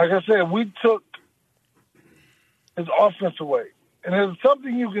 like I said, we took his offense away. And there's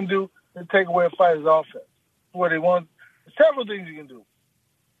something you can do to take away a fighter's offense. There's several things you can do.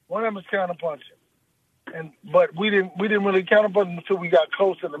 One of them is counterpunching, but we didn't really counterpunch until we got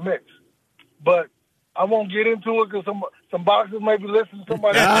close in the mix. But I won't get into it because some boxers may be listening to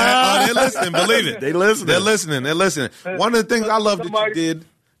somebody. They're listening. Believe it. They listening. They're listening. They're listening. One of the things I love that you did,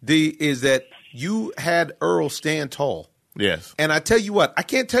 D, is that you had Earl stand tall. Yes. And I tell you what, I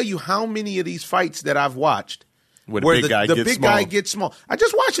can't tell you how many of these fights that I've watched where the big guy gets small. I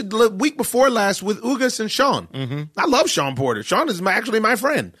just watched it the week before last with Ugas and Sean. Mm-hmm. I love Sean Porter. Sean is actually my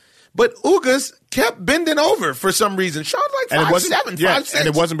friend. But Ugas kept bending over for some reason. Sean's like 5'7", 5'6". And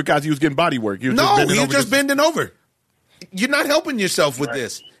it wasn't because he was getting body work. He was just bending over. You're not helping yourself with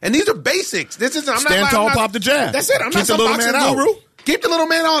this. And these are basics. This is stand tall, pop the jab. That's it. I'm not some boxing guru. Keep the little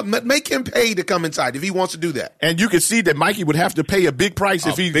man out. Make him pay to come inside if he wants to do that. And you could see that Mikey would have to pay a big price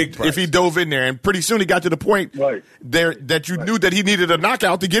if he dove in there. And pretty soon he got to the point there that you knew that he needed a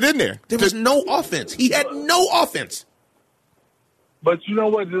knockout to get in there. There was no offense. He had no offense. But you know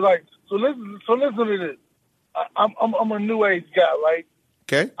what? Like, so listen to this. I'm a new age guy, right?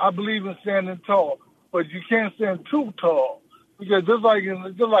 Okay. I believe in standing tall, but you can't stand too tall because just like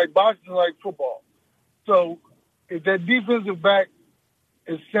boxing, like football. So if that defensive back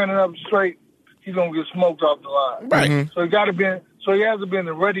is standing up straight, he's gonna get smoked off the line. Right. Mm-hmm. So he has to be in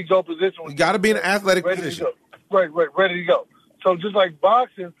a ready to go position. You got to be in an athletic position. Right, ready to go. So just like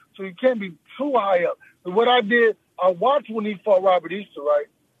boxing, so you can't be too high up. But what I did, I watched when he fought Robert Easter, right?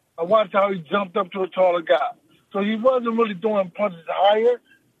 I watched how he jumped up to a taller guy. So he wasn't really throwing punches higher.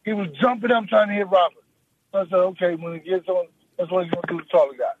 He was jumping up trying to hit Robert. So I said, okay, when he gets on, that's what he's going to do to the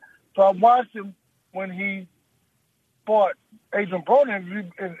taller guy. So I watched him when he fought Adrian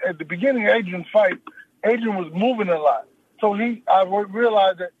Broner. At the beginning of Adrian's fight, Adrian was moving a lot. So I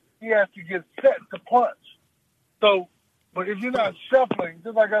realized that he has to get set to punch. So, but if you're not shuffling,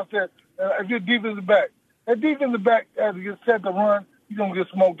 just like I said, if you're defensive back, that defensive back has to get set to run, you're going to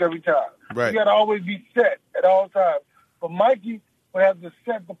get smoked every time. Right. You got to always be set at all times. But Mikey would have to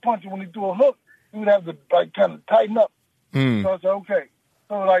set the punch. When he threw a hook, he would have to like kind of tighten up. So I said, okay.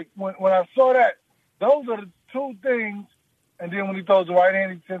 So like when I saw that, those are the two things. And then when he throws the right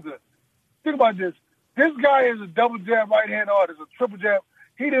hand, he tends to think about this. This guy is a double jab right hand artist, a triple jab.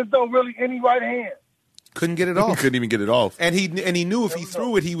 He didn't throw really any right hand. Couldn't get it off. Couldn't even get it off. And he knew if he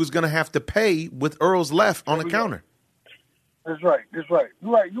threw it, he was going to have to pay with Earl's left on the counter. That's right. You're right.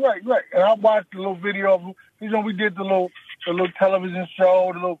 And I watched the little video of him. You know, we did the little television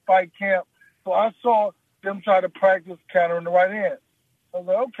show, the little fight camp. So I saw them try to practice countering the right hand. I was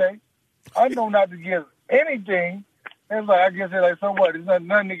like, okay, I know not to give anything. And like, I guess they're like, so what? There's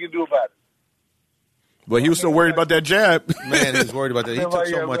nothing they can do about it. But he was so worried about that jab. Man, he was worried about that. He took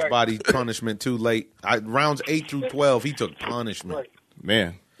so much body punishment too late. Rounds 8 through 12, he took punishment. Right.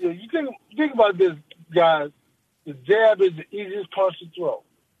 Man. Yeah, you think about this, guys. The jab is the easiest punch to throw.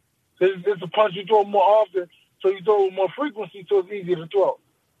 It's a punch you throw more often, so you throw with more frequency, so it's easier to throw.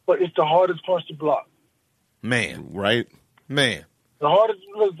 But it's the hardest punch to block. Man. Right? Man. The hardest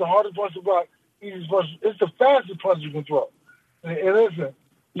punch to block, easiest punch. It's the fastest punch you can throw. And listen,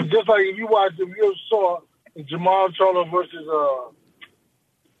 just like if you saw Jamal Charlo versus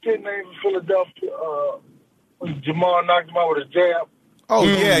kid named Philadelphia, when Jamal knocked him out with a jab. Oh,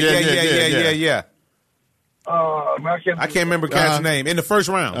 yeah. I can't remember cat's name. In the first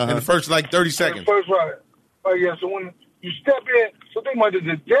round. In the first, 30 seconds. In the first round. Oh, yeah. So when you step in, so think about it,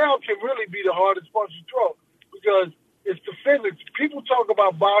 the jab can really be the hardest punch you throw because it's the physics. People talk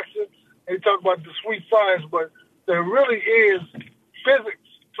about boxing, and they talk about the sweet science, but there really is physics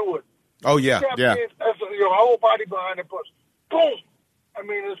to it. Oh, yeah. That's your whole body behind the punch. Boom! I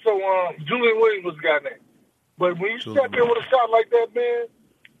mean, so Julian Williams was the guy's name. But when you step in with a shot like that, man,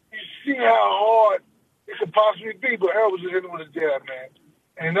 you see how hard it could possibly be. But Earl was just hitting with a jab, man.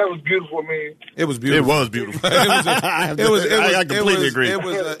 And that was beautiful, I mean. It was beautiful. It was beautiful. I completely agree.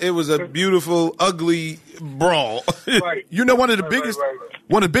 It was a beautiful, ugly brawl. Right. You know, one of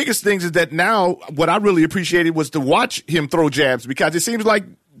the biggest things is that now what I really appreciated was to watch him throw jabs because it seems like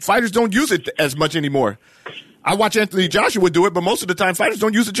fighters don't use it as much anymore. I watch Anthony Joshua do it, but most of the time fighters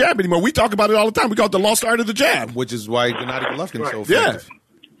don't use the jab anymore. We talk about it all the time. We call it the lost art of the jab. Which is why Gennady Golovkin's so effective.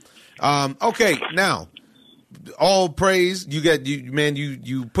 Yeah. Okay, now, all praise.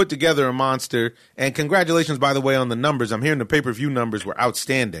 You put together a monster. And congratulations, by the way, on the numbers. I'm hearing the pay-per-view numbers were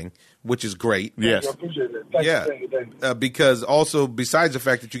outstanding, which is great. Yes. I appreciate it. Thank you. Because also, besides the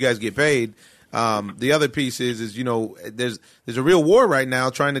fact that you guys get paid, the other piece is there's a real war right now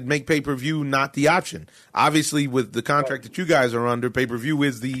trying to make pay-per-view not the option. Obviously, with the contract that you guys are under, pay-per-view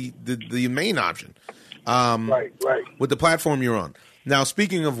is the main option. Right. With the platform you're on. Now,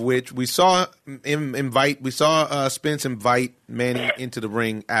 speaking of which, we saw Spence invite Manny into the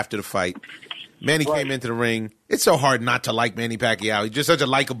ring after the fight. Manny came into the ring. It's so hard not to like Manny Pacquiao. He's just such a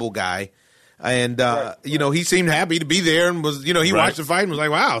likable guy. And, he seemed happy to be there and was, he watched the fight and was like,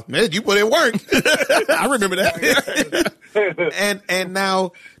 wow, man, you put in work. I remember that. and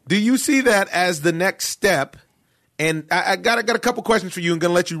now, do you see that as the next step? And I got a couple questions for you. I'm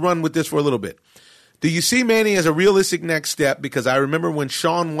going to let you run with this for a little bit. Do you see Manny as a realistic next step? Because I remember when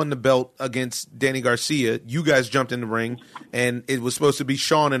Sean won the belt against Danny Garcia, you guys jumped in the ring, and it was supposed to be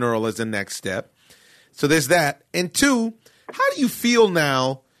Sean and Earl as the next step. So there's that. And two, how do you feel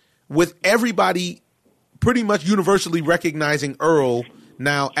now with everybody pretty much universally recognizing Earl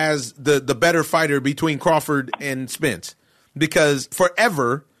now as the better fighter between Crawford and Spence? Because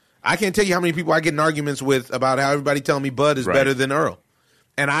forever, I can't tell you how many people I get in arguments with about how everybody telling me Bud is better than Earl.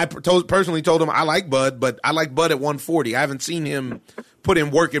 And I personally told him I like Bud, but I like Bud at 140. I haven't seen him put in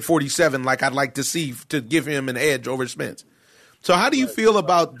work at 47 like I'd like to see to give him an edge over Spence. So how do you feel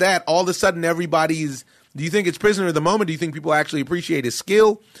about that? All of a sudden, everybody's – do you think it's prisoner of the moment? Do you think people actually appreciate his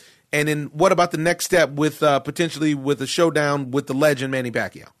skill? And then what about the next step with potentially with a showdown with the legend Manny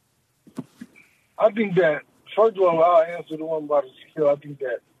Pacquiao? I think that, first of all, I'll answer the one about his skill. I think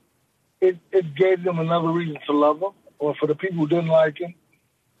that it gave them another reason to love him, or for the people who didn't like him,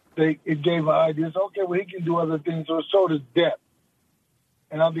 it gave an idea. So, okay, well, he can do other things, so it showed his depth.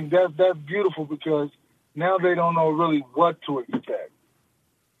 And I think that's beautiful because now they don't know really what to expect,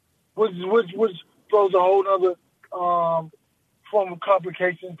 which throws a whole other form of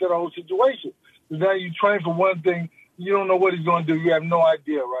complication to the whole situation. Because now you train for one thing, you don't know what he's going to do. You have no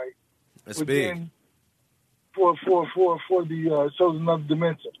idea, right? That's but big. Then for the shows another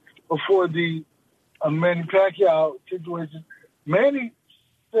dimension. But for the Manny Pacquiao situation, Manny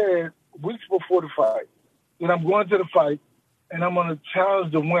said weeks before the fight that I'm going to the fight and I'm going to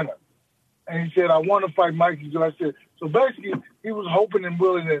challenge the winner. And he said, I want to fight Mikey. So I said, so basically he was hoping and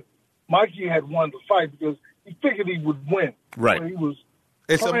willing that Mikey had won the fight because he figured he would win. Right. So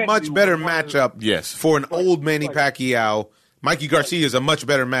it's a much better matchup for an old Manny Pacquiao. Mikey Garcia is a much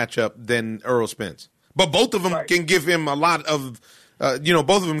better matchup than Earl Spence. But both of them can give him a lot of,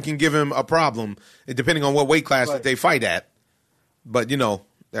 both of them can give him a problem depending on what weight class that they fight at. But,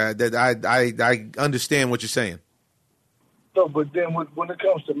 I understand what you're saying. So, but then when it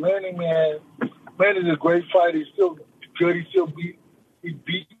comes to Manny, man, Manny's a great fighter. He's still good. He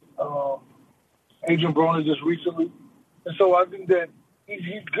beat Adrian Broner just recently. And so I think that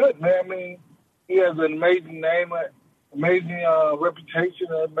he's good, man. I mean, he has an amazing name, amazing reputation,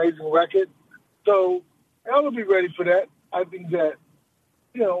 an amazing record. So I'm going to be ready for that. I think that,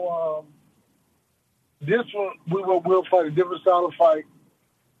 this one, we'll fight a different style of fight.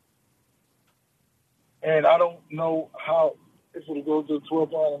 And I don't know how it's going to go to the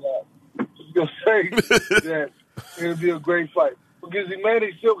 12th round or not. Just going to say that it'll be a great fight. Because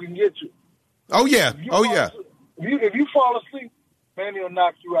Manny still can get you. Oh, yeah. If you fall asleep, Manny will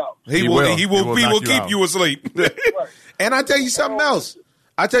knock you out. He will keep you asleep. Right. And I tell you something else.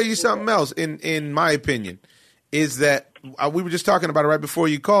 In my opinion, is that we were just talking about it right before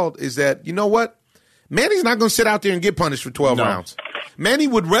you called, is that, you know what? Manny's not going to sit out there and get punished for 12 rounds. Manny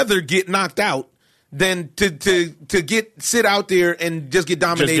would rather get knocked out than to sit out there and just get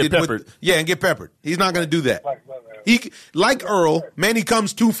dominated and get peppered. He's not going to do that. He, like Earl, Manny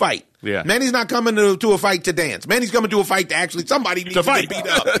comes to fight. Yeah. Manny's not coming to a fight to dance. Manny's coming to a fight to actually somebody needs to get beat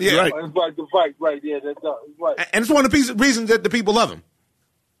up. Yeah. Right. It's like the fight, right? Yeah, that's right. And it's one of the reasons that the people love him.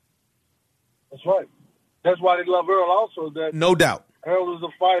 That's right. That's why they love Earl also. That no doubt. Earl is a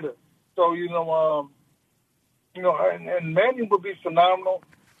fighter. So and Manny would be phenomenal.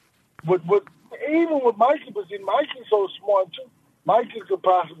 Even with Mikey, but see, Mikey's so smart too. Mikey could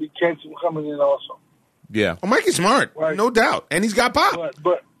possibly catch him coming in also. Yeah. Well, Mikey's smart, no doubt, and he's got pop.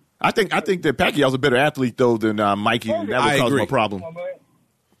 But I think that Pacquiao's a better athlete though than Mikey, and that would cause him a problem.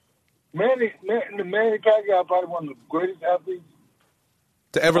 Manny Pacquiao probably one of the greatest athletes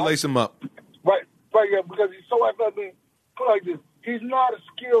to ever lace him up. Right, yeah, because he's so athletic. I mean, put it like this: he's not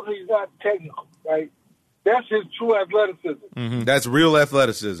skilled, he's not technical, right? That's his true athleticism. Mm-hmm. That's real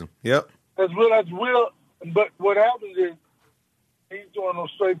athleticism. Yep. That's real. But what happens is he's doing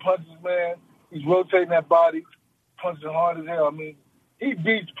those straight punches, man. He's rotating that body, punching hard as hell. I mean, he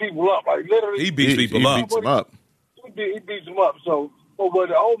beats people up. Like, literally. He beats people up. He beats them up. So, but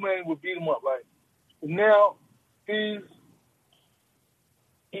the old man would beat him up, right? But now, he's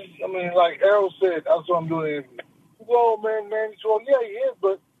like Errol said, that's what I'm doing. He's old man. So, yeah, he is.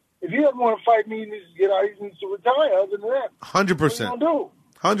 But if he doesn't want to fight me, he needs to get out. He needs to retire. Other than that, 100%. What are you going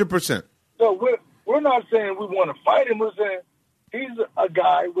to do? 100%. So we're not saying we want to fight him. We're saying he's a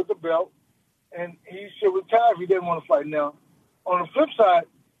guy with a belt, and he should retire if he didn't want to fight now. On the flip side,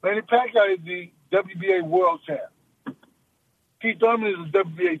 Manny Pacquiao is the WBA world champ. Keith Thurman is the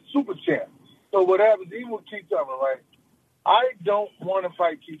WBA super champ. So what happens, even with Keith Thurman, right? I don't want to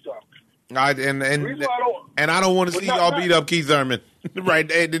fight Keith Thurman. I don't want to see y'all beat up Keith Thurman right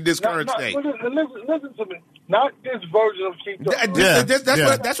in this current state. Listen to me. Not this version of Keith Thurman.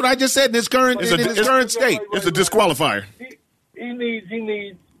 That's what I just said. In this current state, it's a disqualifier.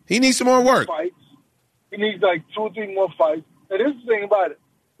 He needs some more work. Fights. He needs like 2 or 3 more fights. And this is the thing about it.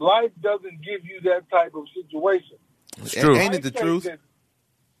 Life doesn't give you that type of situation. It's true. Ain't it the truth?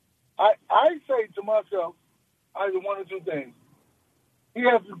 I say to myself, either one or two things. He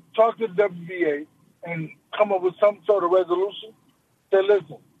has to talk to the WBA and come up with some sort of resolution. Say,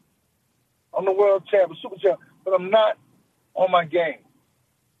 listen, I'm the world champ, a super champ, but I'm not on my game.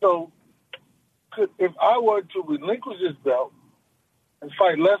 So if I were to relinquish this belt and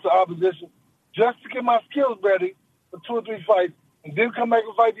fight lesser opposition just to get my skills ready for 2 or 3 fights and then come back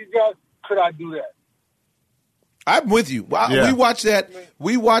and fight these guys, could I do that? I'm with you. We watched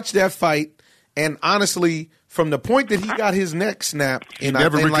that fight, and honestly, from the point that he got his neck snapped in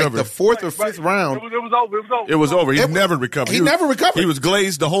like the 4th or 5th round, it was over. He never recovered. He never recovered. He was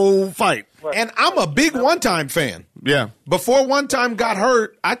glazed the whole fight. Right. And I'm a big one-time fan. Yeah. Before One Time got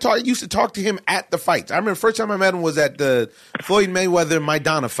hurt, I used to talk to him at the fights. I remember the first time I met him was at the Floyd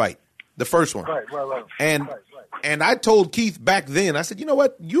Mayweather-Maidana fight, the first one. Right. And I told Keith back then, I said, you know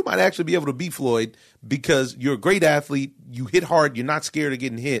what? You might actually be able to beat Floyd because you're a great athlete. You hit hard. You're not scared of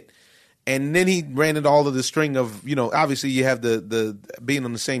getting hit. And then he ran into all of the string of, obviously you have the being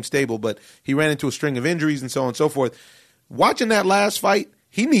on the same stable, but he ran into a string of injuries and so on and so forth. Watching that last fight,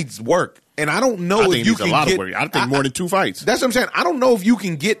 he needs work. And I don't know if you can get work. I think more than 2 fights. That's what I'm saying. I don't know if you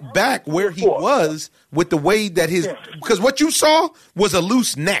can get back where he was with the way that because what you saw was a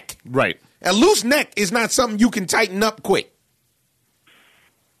loose neck. Right. A loose neck is not something you can tighten up quick.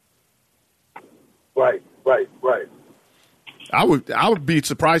 Right. I would be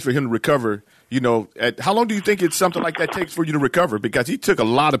surprised for him to recover. How long do you think it's something like that takes for you to recover? Because he took a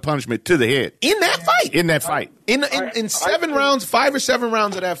lot of punishment to the head in that fight. In 7 rounds, 5 or 7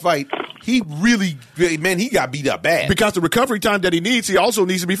 rounds of that fight, he really, man, he got beat up bad. Because the recovery time that he needs, he also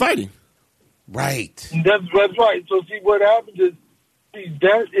needs to be fighting. Right. That's right. So see, what happens is,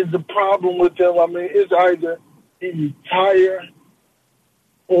 that is the problem with him. I mean, it's either he retire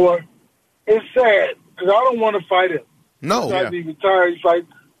or it's sad because I don't want to fight him. No. Either he retire, he fights.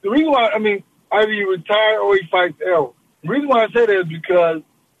 The reason why, either he retire or he fights Errol. The reason why I say that is because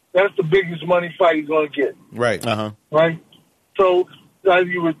that's the biggest money fight he's going to get. Right. Uh-huh. Right? So either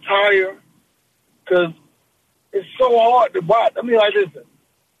you retire because it's so hard to watch. Listen,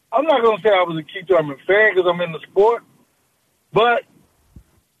 I'm not going to say I was a Keith Thurman fan because I'm in the sport, but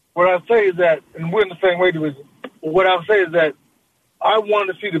what I say is that, and we're in the same weight division, but what I say is that I want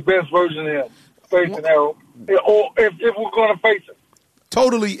to see the best version of him facing Errol, or if we're going to face him.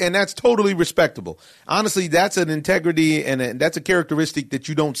 Totally, and that's totally respectable. Honestly, that's an integrity and that's a characteristic that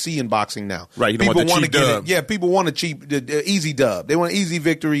you don't see in boxing now. Right, you don't want the cheap dub. Yeah, people want the easy dub. They want an easy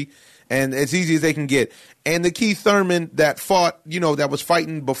victory, and as easy as they can get. And the Keith Thurman that fought, that was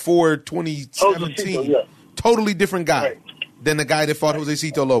fighting before 2017, totally different guy than the guy that fought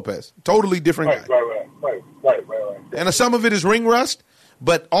Josecito Lopez. Totally different guy. Right. And some of it is ring rust,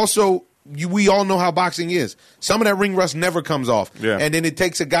 but also we all know how boxing is. Some of that ring rust never comes off. Yeah. And then it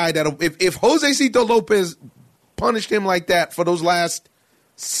takes a guy that if Josecito Lopez punished him like that for those last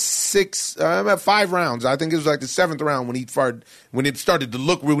 5 rounds, I think it was like the 7th round when it started to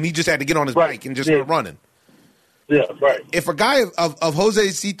look real, when he just had to get on his bike and just start running. Yeah, right. If a guy of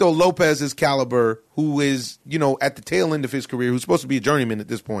Josecito Lopez's caliber, who is, at the tail end of his career, who's supposed to be a journeyman at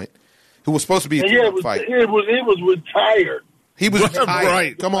this point, who was supposed to be a fight. He was retired. He was retired.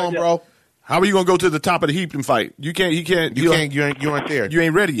 Right. Come on, bro. How are you going to go to the top of the heap and fight? You aren't there. You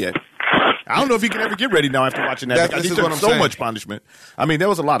ain't ready yet. I don't know if he can ever get ready now after watching that. Because he took so much punishment. There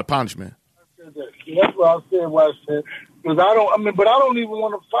was a lot of punishment. That's what I said. Because I don't even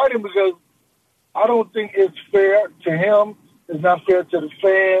want to fight him because I don't think it's fair to him. It's not fair to the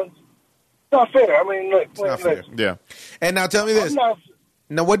fans. It's not fair. It's not fair. Yeah. And now tell me this.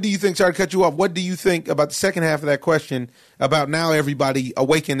 Now, what do you think? Sorry to cut you off. What do you think about the second half of that question about now everybody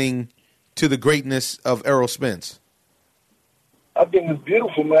awakening to the greatness of Errol Spence? I think it's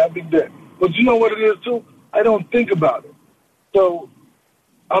beautiful, man. I think that. But you know what it is, too? I don't think about it. So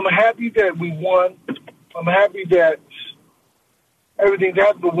I'm happy that we won. I'm happy that everything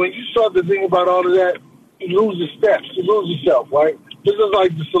happened. But when you start to think about all of that, you lose your steps. You lose yourself, right? This is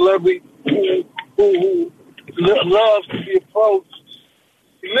like the celebrity who loves to be approached.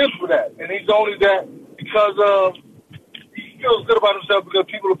 He lives for that. And he's only that because he feels good about himself because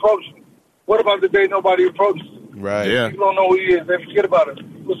people approach him. What about the day nobody approaches him? Right. Yeah. People don't know who he is. They forget about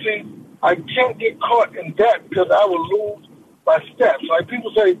him. But see, I can't get caught in that because I will lose my steps. Like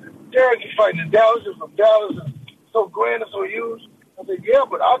people say, Derrick, you're fighting in Dallas, you're from Dallas, and so grand and so huge. I said, yeah,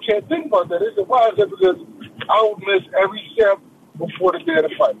 but I can't think about that. They said, why is that? Because I will miss every step before the day of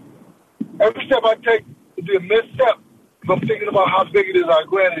the fight. Every step I take will be a misstep if I'm thinking about how big it is, how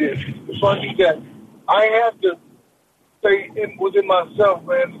grand it is. So I think that I have to stay within myself,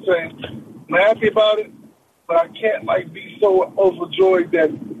 man, to say, I'm happy about it, but I can't, like, be so overjoyed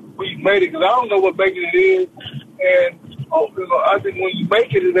that we made it, because I don't know what making it is. And, you know, I think when you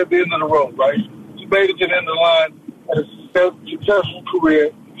make it, it's at the end of the road, right? You made it to the end of the line and a successful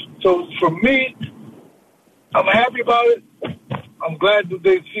career. So for me, I'm happy about it. I'm glad that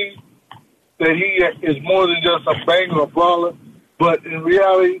they see that he is more than just a banger or brawler. But in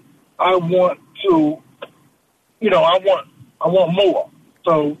reality, I want to, you know, I want more.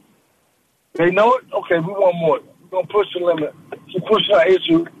 So they know it. Okay, we want more. We're gonna push the limit. Keep pushing our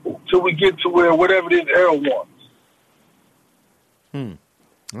issue till we get to where whatever it is Errol wants.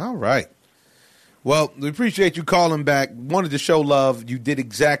 All right. Well, we appreciate you calling back. Wanted to show love. You did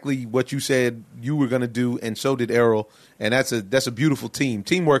exactly what you said you were going to do, and so did Errol. And that's a beautiful team.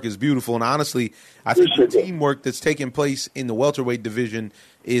 Teamwork is beautiful. And honestly, I think the teamwork that's taking place in the welterweight division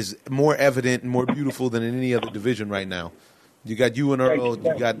is more evident and more beautiful than in any other division right now. You got you and Earl.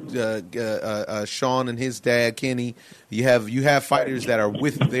 You got Sean and his dad, Kenny. You have fighters that are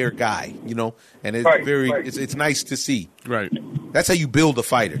with their guy, you know, and it's it's nice to see. Right. That's how you build a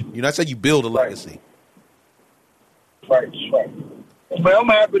fighter. You know, that's how you build a legacy. Right. Man, I'm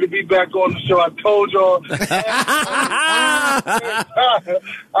happy to be back on the show. I told y'all.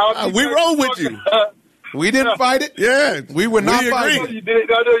 We roll with you. We didn't fight it. Yeah, we were not fighting. I know you did.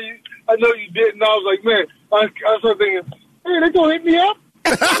 I know you did. And I was like, man, I started thinking, hey, they gonna hit me up?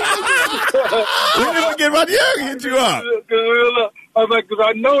 We didn't get right here and hit you up. I was like, because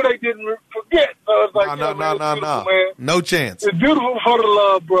I know they didn't forget. So I was like, no. Man. No chance. It's beautiful for the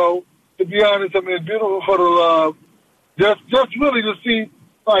love, bro. To be honest, I mean, it's beautiful for the love. Just really to see,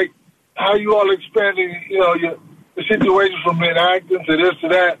 like, how you all expanding, you know, the situation from acting to this to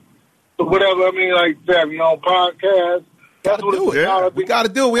that to whatever. I mean, like, having your own podcast. That's what it's about. We got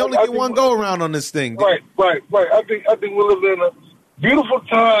to do it. We only get one go around on this thing. Right. I think we're living in a beautiful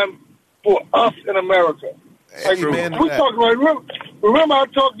time for us in America. Like, Amen we talked about. Remember I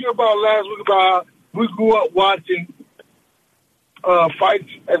talked to you about last week about how we grew up watching fights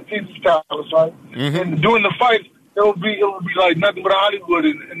at Caesar's Palace, right? Mm-hmm. And during the fights, it would be like nothing but Hollywood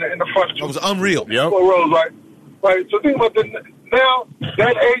in the front. It was unreal. Yep. Rows, right. So think about that. Now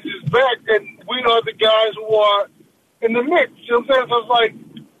that age is back, and we are the guys who are in the mix. You know what I'm saying? So it's like,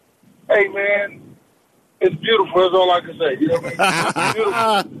 hey man, it's beautiful. That's all I can say. You know what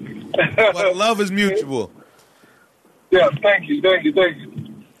I mean? It's beautiful. Well, love is mutual. Yeah, thank you.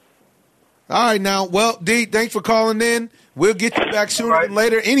 All right, now, well, D, thanks for calling in. We'll get you back sooner than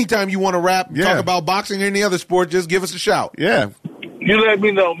later. Anytime you want to talk about boxing or any other sport, just give us a shout. Yeah. You let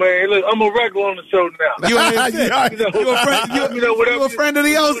me know, man. Look, I'm a regular on the show now. You're a friend of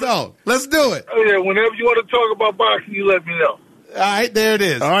the Ozo. Let's do it. Oh, yeah, whenever you want to talk about boxing, you let me know. All right, there it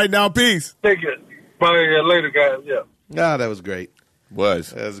is. All right, now, peace. Take it. Bye. Later, guys. Yeah. Ah, that was great.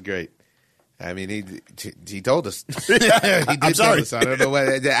 That was great. I mean, he told us. I'm sorry. I don't know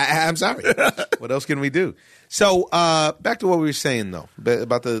what. I'm sorry. What else can we do? So back to what we were saying though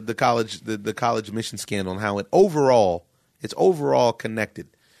about the college admission scandal and how it's overall connected.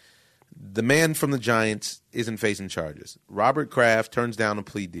 The man from the Giants isn't facing charges. Robert Kraft turns down a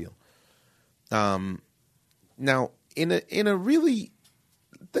plea deal. Now in a really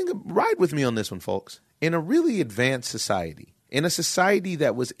ride with me on this one, folks. In a really advanced society. In a society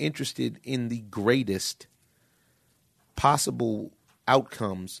that was interested in the greatest possible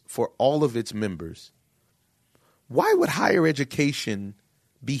outcomes for all of its members, why would higher education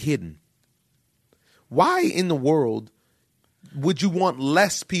be hidden? Why in the world would you want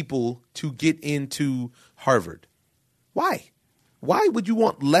less people to get into Harvard? Why? Why would you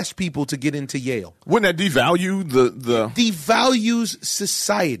want less people to get into Yale? Wouldn't that devalue the devalues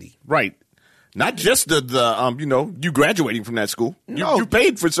society? Right. Not just you graduating from that school. No. You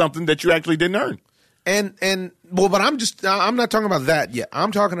paid for something that you actually didn't earn. But I'm not talking about that yet.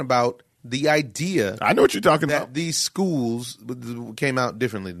 I'm talking about the idea. I know what you're talking that about. These schools came out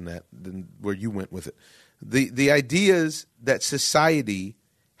differently than where you went with it. The idea is that society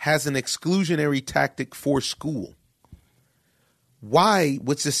has an exclusionary tactic for school. Why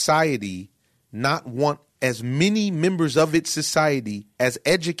would society not want as many members of its society as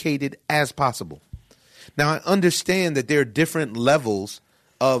educated as possible? Now, I understand that there are different levels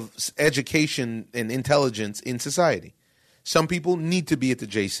of education and intelligence in society. Some people need to be at the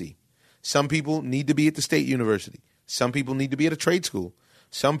JC. Some people need to be at the state university. Some people need to be at a trade school.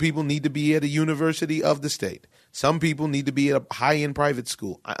 Some people need to be at a university of the state. Some people need to be at a high-end private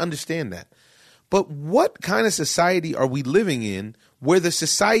school. I understand that. But what kind of society are we living in where the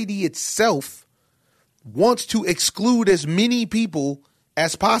society itself wants to exclude as many people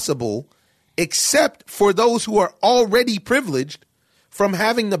as possible, except for those who are already privileged, from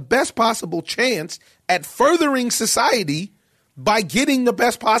having the best possible chance at furthering society by getting the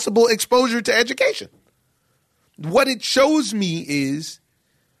best possible exposure to education? What it shows me is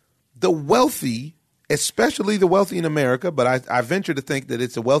the wealthy, especially the wealthy in America, but I venture to think that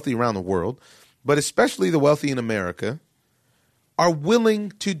it's the wealthy around the world, but especially the wealthy in America, are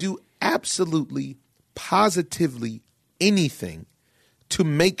willing to do absolutely, positively anything to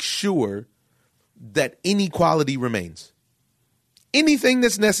make sure that inequality remains. Anything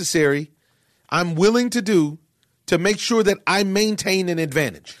that's necessary, I'm willing to do to make sure that I maintain an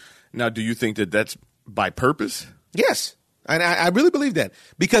advantage. Now, do you think that that's by purpose? Yes. And I really believe that,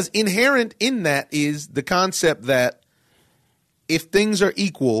 because inherent in that is the concept that if things are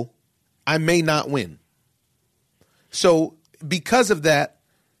equal, I may not win. So because of that,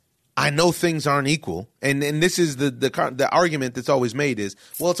 I know things aren't equal. And this is the argument that's always made is,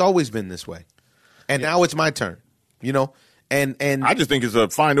 well, it's always been this way. And now it's my turn, you know? And I just think it's a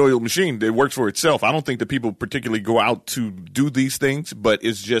fine-oiled machine that works for itself. I don't think that people particularly go out to do these things, but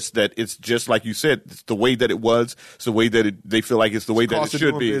it's just that it's just like you said, it's the way that it was. It's the way that they feel like it's the way that it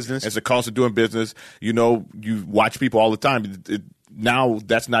should be. Business. It's the cost of doing business. You know, you watch people all the time. Now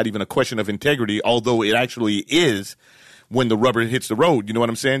that's not even a question of integrity, although it actually is when the rubber hits the road. You know what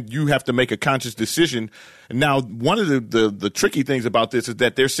I'm saying? You have to make a conscious decision. Now, one of the tricky things about this is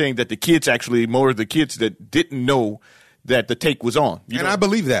that they're saying that the kids actually, more of the kids that didn't know that the take was on. I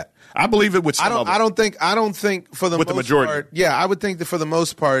believe that. I believe it with some of them. I don't think for the with most the majority. part. Yeah, I would think that for the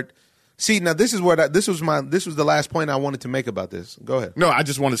most part. See, now this is where this was the last point I wanted to make about this. Go ahead. No, I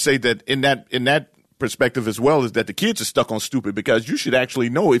just want to say that in that perspective as well is that the kids are stuck on stupid, because you should actually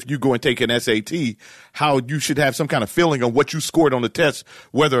know if you go and take an SAT how you should have some kind of feeling on what you scored on the test,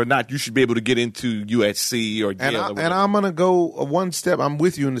 whether or not you should be able to get into USC or Yale. And I'm going to go one step. I'm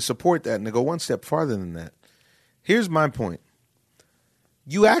with you and to support that and to go one step farther than that. Here's my point.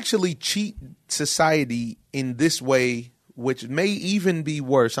 You actually cheat society in this way, which may even be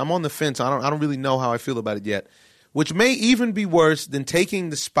worse. I'm on the fence. I don't really know how I feel about it yet. Which may even be worse than taking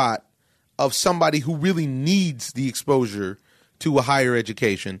the spot of somebody who really needs the exposure to a higher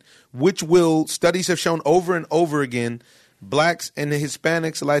education, which studies have shown over and over again, blacks and the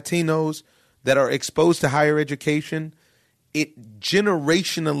Hispanics, Latinos that are exposed to higher education, it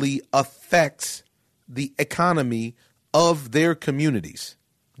generationally affects the economy of their communities.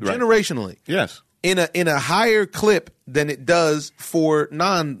 Right. Generationally. Yes. In a higher clip than it does for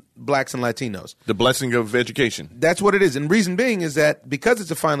non-blacks and Latinos. The blessing of education. That's what it is. And reason being is that because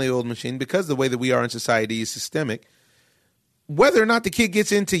it's a finely oiled machine, because the way that we are in society is systemic, whether or not the kid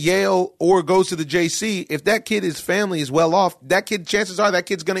gets into Yale or goes to the JC, if that kid's family is well off, chances are that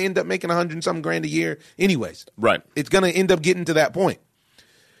kid's going to end up making $100-something grand a year anyways. Right. It's going to end up getting to that point.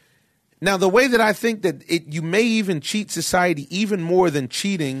 Now, the way that I think that you may even cheat society even more than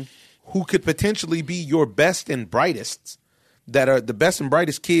cheating who could potentially be your best and brightest, that are the best and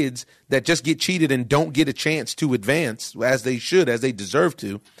brightest kids that just get cheated and don't get a chance to advance as they should, as they deserve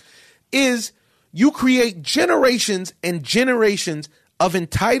to, is you create generations and generations of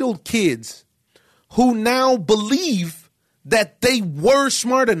entitled kids who now believe that they were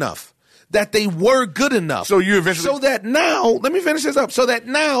smart enough, that they were good enough. So that now, let me finish this up, so that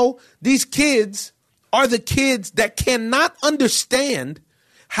now these kids are the kids that cannot understand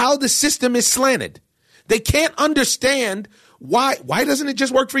how the system is slanted. They can't understand why doesn't it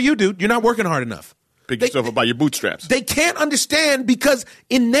just work for you, dude? You're not working hard enough. Pick yourself up by your bootstraps. They can't understand because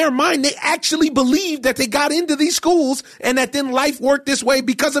in their mind, they actually believe that they got into these schools and that then life worked this way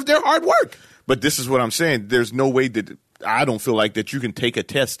because of their hard work. But this is what I'm saying. There's no way that I don't feel like that you can take a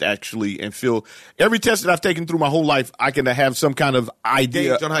test actually and feel every test that I've taken through my whole life, I can have some kind of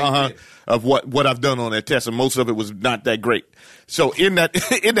idea of what I've done on that test. And most of it was not that great. So in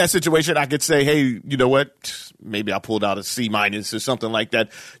that situation, I could say, hey, you know what? Maybe I pulled out a C- or something like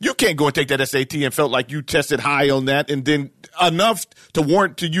that. You can't go and take that SAT and felt like you tested high on that and then enough to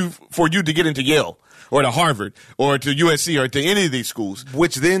warrant for you to get into Yale or to Harvard or to USC or to any of these schools.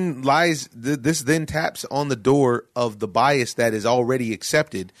 Which then this then taps on the door of the bias that is already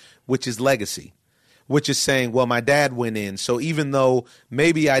accepted, which is legacy, which is saying, well, my dad went in. So even though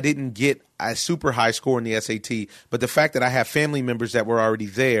maybe I didn't get a super high score in the SAT, but the fact that I have family members that were already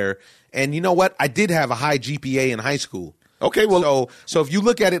there, and you know what? I did have a high GPA in high school. Okay, well, so if you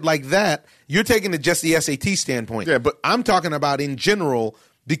look at it like that, you're taking it just the SAT standpoint. Yeah, but I'm talking about in general,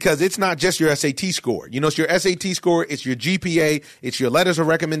 because it's not just your SAT score. You know, it's your SAT score, it's your GPA, it's your letters of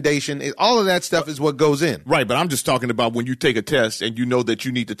recommendation. All of that stuff is what goes in. Right, but I'm just talking about when you take a test and you know that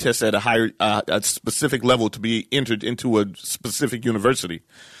you need to test at a higher, a specific level to be entered into a specific university.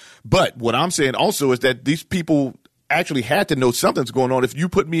 But what I'm saying also is that these people actually had to know something's going on if you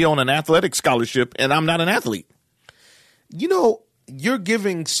put me on an athletic scholarship and I'm not an athlete. You know, you're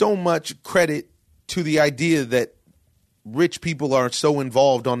giving so much credit to the idea that rich people are so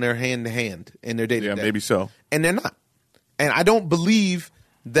involved on their hand-to-hand in their day-to-day. Yeah, maybe so. And they're not. And I don't believe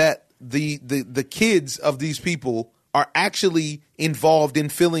that the kids of these people are actually involved in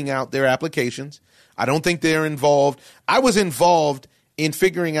filling out their applications. I don't think they're involved. I was involved in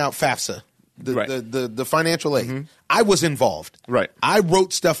figuring out FAFSA, the financial aid. Mm-hmm. I was involved. Right. I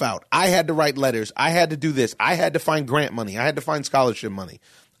wrote stuff out. I had to write letters. I had to do this. I had to find grant money. I had to find scholarship money.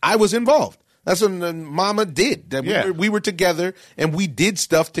 I was involved. That's what Mama did. We were together, and we did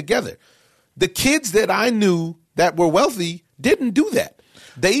stuff together. The kids that I knew that were wealthy didn't do that.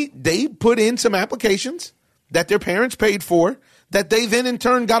 They put in some applications that their parents paid for, that they then in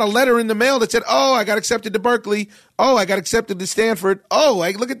turn got a letter in the mail that said, oh, I got accepted to Berkeley. Oh, I got accepted to Stanford. Oh,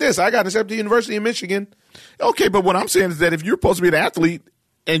 look at this. I got accepted to the University of Michigan. Okay, but what I'm saying is that if you're supposed to be an athlete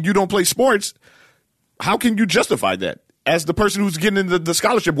and you don't play sports, how can you justify that? As the person who's getting the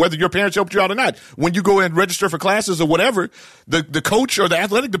scholarship, whether your parents helped you out or not. When you go and register for classes or whatever, the coach or the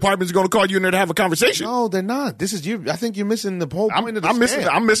athletic department is going to call you in there to have a conversation. No, they're not. This is you. I think you're missing the whole point of the scam.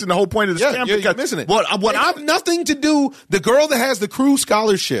 I'm missing the whole point of the scam. You're missing it. What I've nothing to do. The girl that has the crew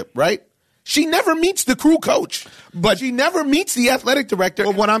scholarship, right? She never meets the crew coach, but she never meets the athletic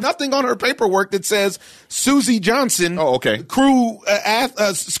director. Well, nothing on her paperwork that says Susie Johnson, crew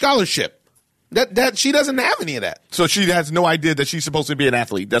scholarship. That she doesn't have any of that. So she has no idea that she's supposed to be an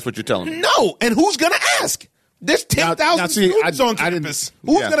athlete. That's what you're telling me. No, and who's going to ask? There's 10,000 students on campus.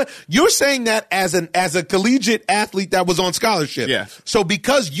 You're saying that as a collegiate athlete that was on scholarship. Yeah. So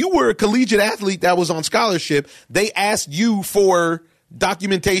because you were a collegiate athlete that was on scholarship, they asked you for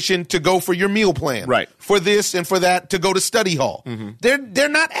documentation to go for your meal plan. Right. For this and for that to go to study hall. Mm-hmm. They're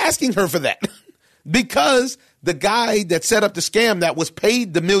not asking her for that. Because the guy that set up the scam that was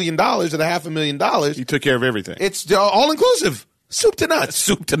paid the $1 million or the $500,000, he took care of everything. It's all inclusive, soup to nuts.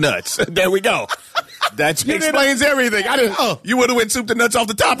 Soup to nuts. There we go. That explains everything. You would have went soup to nuts off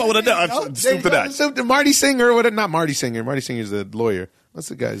the top. I would have done soup to nuts. Marty Singer not Marty Singer. Marty Singer's the lawyer. What's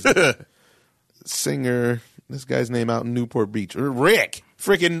the guy's Singer? This guy's name out in Newport Beach. Rick.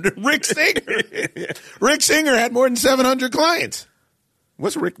 Freaking Rick Singer. Rick Singer had more than 700 clients.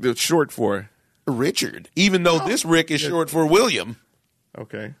 What's Rick short for? Richard, even though this Rick is short for William.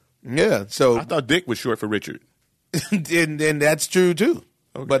 Okay. Yeah, so I thought Dick was short for Richard. and that's true too.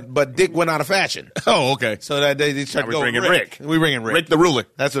 Okay. But Dick went out of fashion. Oh, okay. So that they tried to go bringing Rick. We bringing Rick. Rick the ruler.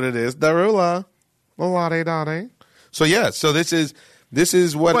 That's what it is. The ruler. So yeah, so this is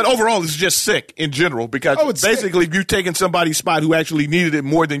what. But overall, it's just sick in general because basically you're taking somebody's spot who actually needed it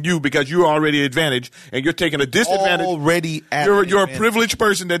more than you because you're already advantaged and you're taking a disadvantage. You're a privileged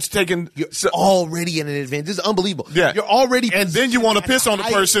person that's taking. You're already at an advantage. This is unbelievable. Yeah. You're already. And then you want to piss on the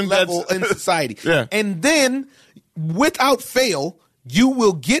person level in society. Yeah. And then, without fail, you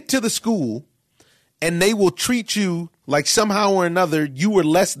will get to the school and they will treat you like somehow or another you were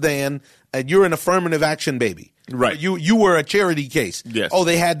less than, and you're an affirmative action baby. Right. You were a charity case. Yes. Oh,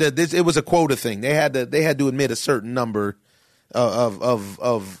 they had to. It was a quota thing. They had to admit a certain number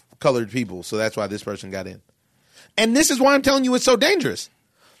of colored people. So that's why this person got in. And this is why I'm telling you it's so dangerous,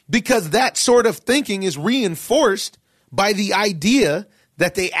 because that sort of thinking is reinforced by the idea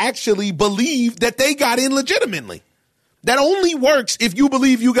that they actually believe that they got in legitimately. That only works if you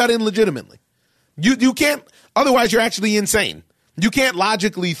believe you got in legitimately. You can't. Otherwise, you're actually insane. You can't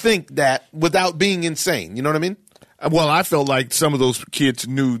logically think that without being insane. You know what I mean? Well, I felt like some of those kids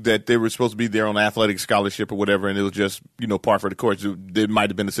knew that they were supposed to be there on an athletic scholarship or whatever, and it was just, par for the course. There might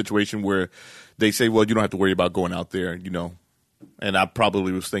have been a situation where they say, well, you don't have to worry about going out there, And I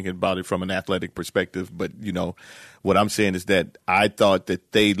probably was thinking about it from an athletic perspective. But, what I'm saying is that I thought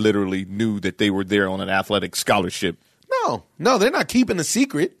that they literally knew that they were there on an athletic scholarship. No, they're not keeping a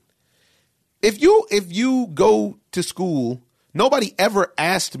secret. If you go to school, nobody ever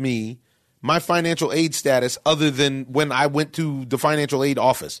asked me my financial aid status other than when I went to the financial aid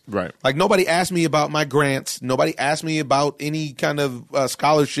office. Right. Like nobody asked me about my grants. Nobody asked me about any kind of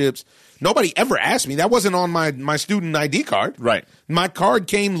scholarships. Nobody ever asked me. That wasn't on my student ID card. Right. My card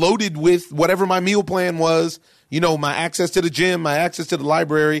came loaded with whatever my meal plan was, my access to the gym, my access to the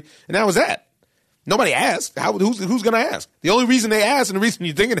library, and that was that. Nobody asked. Who's going to ask? The only reason they asked, and the reason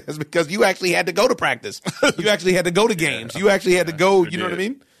you're thinking it is because you actually had to go to practice. You actually had to go to games. You actually had to go. You know what I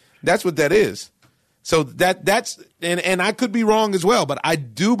mean? That's what that is. So that's and I could be wrong as well, but I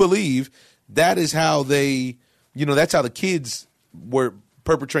do believe that is how they, that's how the kids were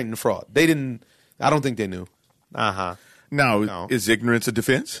perpetrating the fraud. They didn't. I don't think they knew. Now, No. is ignorance a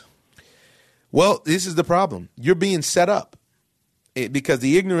defense? Well, this is the problem. You're being set up. Because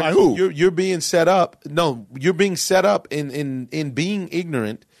the ignorance, By who? You're being set up. No, you're being set up in being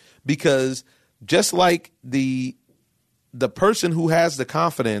ignorant, because just like the person who has the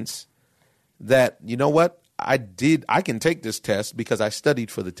confidence that, you know what, I can take this test because I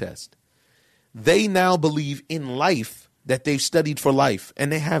studied for the test. They now believe in life that they've studied for life,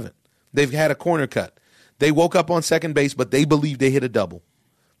 and they haven't. They've had a corner cut. They woke up on second base, but they believe they hit a double.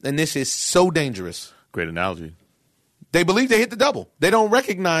 And this is so dangerous. Great analogy. They believe they hit the double. They don't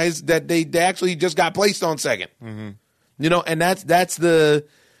recognize that they actually just got placed on second. Mm-hmm. And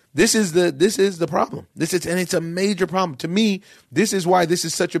this is the problem. And it's a major problem. To me, this is why this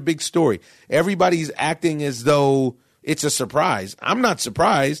is such a big story. Everybody's acting as though it's a surprise. I'm not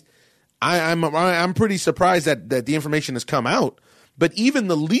surprised. I'm pretty surprised that the information has come out. But even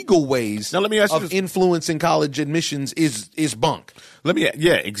the legal ways now, let me ask of influencing college admissions is bunk.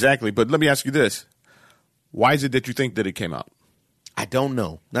 Yeah, exactly. But let me ask you this. Why is it that you think that it came out? I don't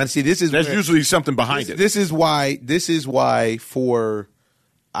know. Now, see, there's usually something behind it. This is why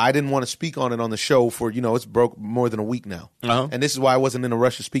I didn't want to speak on it on the show for, it's broke more than a week now. Uh-huh. And this is why I wasn't in a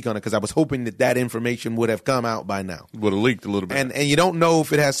rush to speak on it, because I was hoping that information would have come out by now. Would have leaked a little bit. And you don't know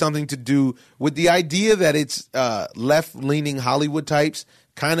if it has something to do with the idea that it's left-leaning Hollywood types.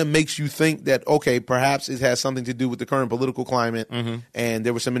 Kind of makes you think that, okay, perhaps it has something to do with the current political climate, and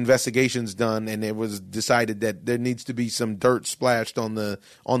there were some investigations done, and it was decided that there needs to be some dirt splashed on the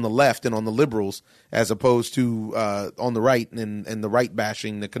left and on the liberals, as opposed to on the right and the right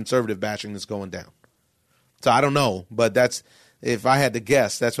bashing, the conservative bashing that's going down. So I don't know, but if I had to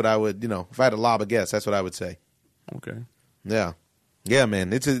guess, that's what I would, if I had to lob a guess, that's what I would say. Okay. Yeah,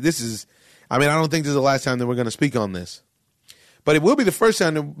 man. I don't think this is the last time that we're going to speak on this. But it will be the first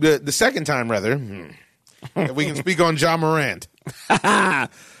time, the second time, rather, that we can speak on Ja Morant.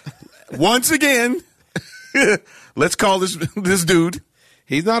 Once again, let's call this dude.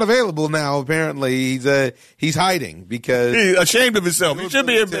 He's not available now, apparently. He's hiding because... He's ashamed of himself. He should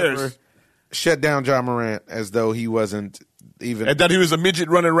be embarrassed. Shut down Ja Morant as though he wasn't even... And that he was a midget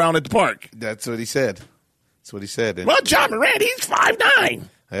running around at the park. That's what he said. And, well, Ja Morant, he's 5'9".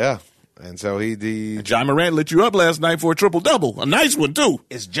 Yeah. And so Ja Morant lit you up last night for a triple-double. A nice one, too.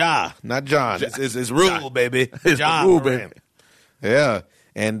 It's Ja, not John. It's Rule, baby. It's Ja Rule, Morant. baby. Yeah.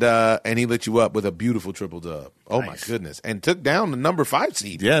 And he lit you up with a beautiful triple-dub. Oh, nice. My goodness. And took down the number 5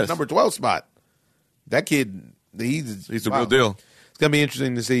 seed. Yes. Number 12 spot. That kid, he's a real deal. It's going to be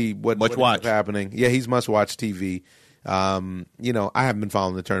interesting to see what's happening. Yeah, he's must-watch TV. I haven't been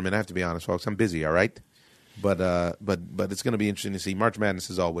following the tournament. I have to be honest, folks. I'm busy, all right? But it's going to be interesting to see. March Madness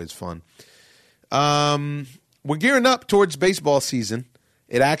is always fun. We're gearing up towards baseball season.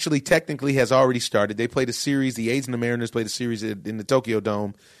 It actually technically has already started. They played a series. The A's and the Mariners played a series in the Tokyo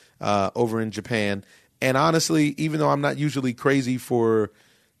Dome over in Japan. And honestly, even though I'm not usually crazy for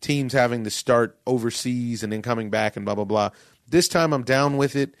teams having to start overseas and then coming back and blah, blah, blah, this time I'm down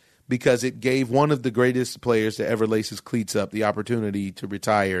with it because it gave one of the greatest players to ever lace his cleats up the opportunity to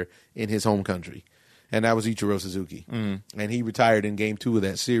retire in his home country. And that was Ichiro Suzuki. And he retired in Game 2 of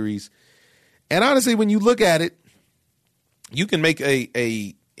that series. And honestly, when you look at it, you can make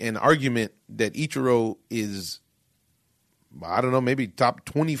an argument that Ichiro is, I don't know, maybe top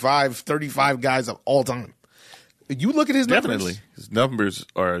 25, 35 guys of all time. You look at his numbers. Definitely. His numbers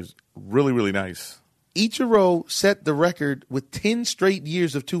are really, really nice. Ichiro set the record with 10 straight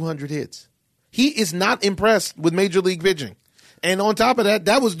years of 200 hits. He is not impressed with Major League pitching. And on top of that,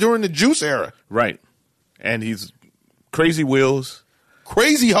 that was during the Juice era. Right. And he's crazy wheels.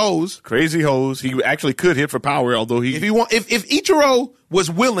 Crazy hose. He actually could hit for power, although if Ichiro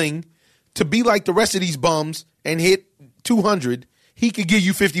was willing to be like the rest of these bums and hit 200, he could give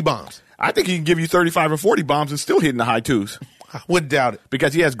you 50 bombs. I think he can give you 35 or 40 bombs and still hit in the high twos. I wouldn't doubt it.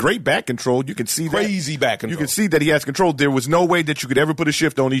 Because he has great back control. You can see crazy back control. You can see that he has control. There was no way that you could ever put a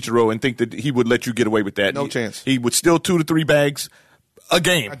shift on Ichiro and think that he would let you get away with that. No chance. He would steal 2 to 3 bags a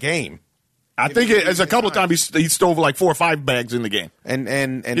game. I think it's a couple of times he stole like 4 or 5 bags in the game. And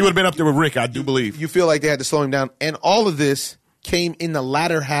he would have been up there with Rick, I do believe. You feel like they had to slow him down. And all of this came in the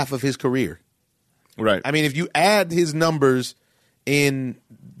latter half of his career. Right. I mean, if you add his numbers in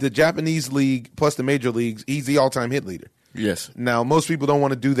the Japanese league plus the major leagues, he's the all-time hit leader. Yes. Now, most people don't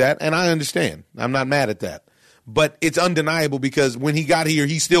want to do that, and I understand. I'm not mad at that. But it's undeniable because when he got here,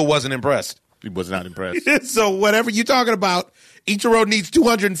 he still wasn't impressed. He was not impressed. So whatever you're talking about, Ichiro needs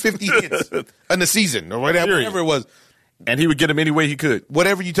 250 hits in the season or whatever it was. And he would get him any way he could.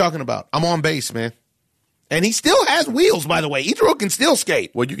 Whatever you're talking about. I'm on base, man. And he still has wheels, by the way. Ichiro can still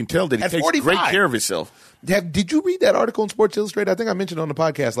skate. Well, you can tell that he takes 45. great care of himself. Did you read that article in Sports Illustrated? I think I mentioned it on the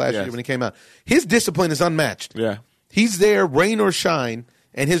podcast last year when it came out. His discipline is unmatched. Yeah. He's there, rain or shine,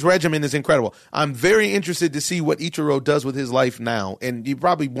 and his regimen is incredible. I'm very interested to see what Ichiro does with his life now. And you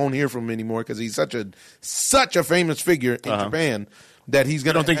probably won't hear from him anymore because he's such a famous figure in Japan that he's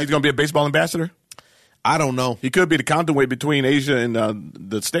going to. You don't think he's going to be a baseball ambassador? I don't know. He could be the counterweight between Asia and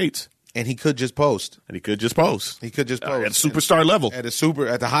the States. And he could just post. At a superstar level. At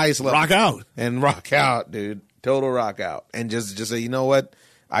the highest level. Rock out. And rock out, dude. Total rock out. And just say, you know what?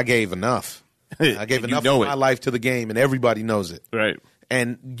 I gave enough. I gave enough of my life to the game, and everybody knows it. Right.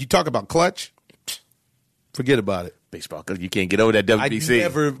 And you talk about clutch, forget about it. Baseball, because you can't get over that WBC. I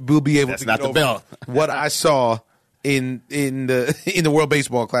never will be able to get over belt. what I saw in the World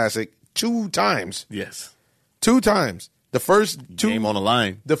Baseball Classic 2 times. Yes. 2 times. The first 2 game on the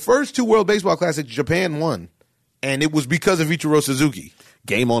line. The first 2 World Baseball Classics, Japan won, and it was because of Ichiro Suzuki.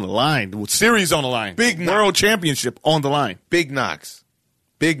 Game on the line. Series on the line. Big World Championship on the line. Big knocks.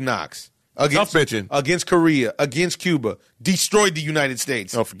 Tough against Korea, against Cuba, destroyed the United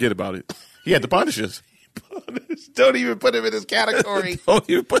States. Oh, forget about it. He had the Punishers. Don't even put him in this category. Don't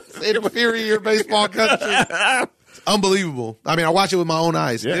even put inferior baseball country. Unbelievable. I mean, I watch it with my own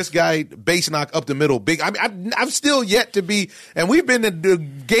eyes. Yeah. This guy, base knock up the middle, big. I mean, I'm still yet to be, and we've been at the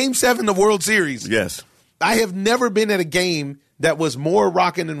Game 7 of the World Series. Yes. I have never been at a game that was more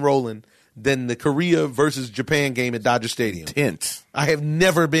rocking and rolling than the Korea versus Japan game at Dodger Stadium. Intense. I have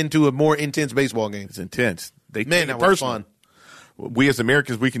never been to a more intense baseball game. It's intense. That was fun. We as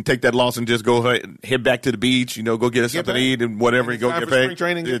Americans, we can take that loss and just go head back to the beach, go get us something to eat and whatever, and go get paid.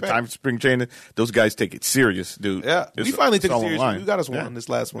 Time for spring training. Those guys take it serious, dude. Yeah, we finally took it serious. You got us one this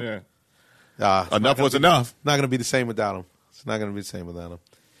last one. Yeah. Enough was enough. Not going to be the same without him. It's not going to be the same without him.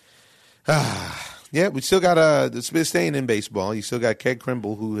 Yeah, we still got staying in baseball. You still got Keg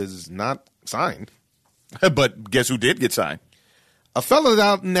Krimble, who has not signed. But guess who did get signed? A fella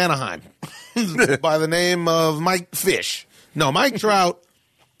out in Anaheim by the name of Mike Fish. No, Mike Trout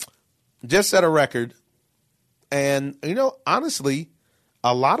just set a record. And, honestly,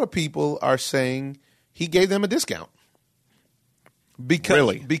 a lot of people are saying he gave them a discount.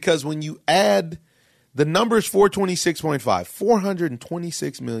 Because when you add the numbers 426.5,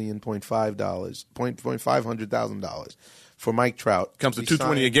 $426,500,000 for Mike Trout. Comes to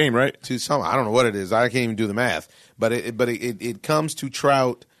 $220 a game, right? To some, I don't know what it is. I can't even do the math. But it comes to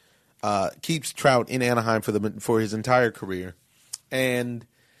Trout, keeps Trout in Anaheim for his entire career. And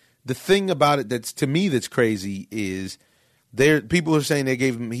the thing about it that's crazy is people are saying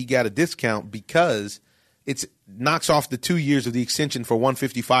he got a discount because it knocks off the 2 years of the extension for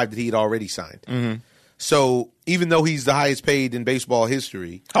 $155 that he had already signed. Mm-hmm. So even though he's the highest paid in baseball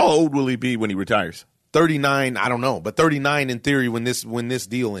history, how old will he be when he retires? 39, I don't know, but 39 in theory when this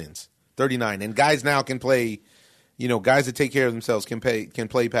deal ends. 39, and guys now can play. Guys that take care of themselves can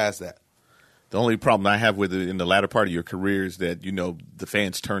play past that. The only problem I have with it in the latter part of your career is that the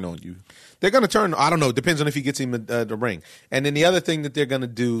fans turn on you. They're going to turn. I don't know. It depends on if he gets him the ring. And then the other thing that they're going to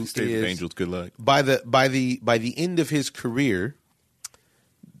do is Angels. Good luck. By the end of his career,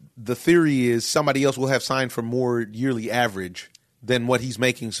 the theory is somebody else will have signed for more yearly average than what he's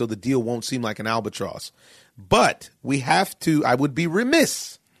making, so the deal won't seem like an albatross. But I would be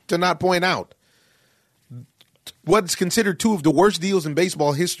remiss to not point out what's considered 2 of the worst deals in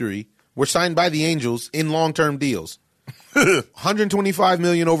baseball history were signed by the Angels in long-term deals. $125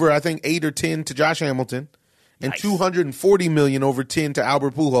 million over, I think, 8 or 10 to Josh Hamilton, and nice. $240 million over 10 to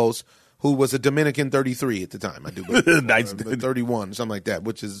Albert Pujols, who was a Dominican 33 at the time, I do believe. Nice. 31, something like that,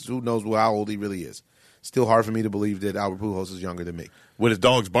 which is, who knows how old he really is. Still hard for me to believe that Albert Pujols is younger than me. With his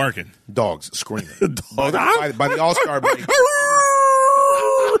dogs barking. Dogs screaming. By the All-Star break.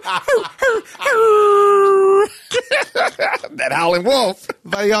 That howling wolf.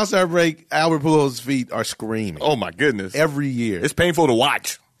 By the All-Star break, Albert Pujols' feet are screaming. Oh, my goodness. Every year. It's painful to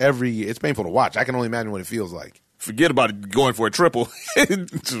watch. Every year. It's painful to watch. I can only imagine what it feels like. Forget about it going for a triple.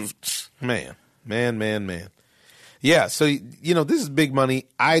 Man. Yeah, so, this is big money.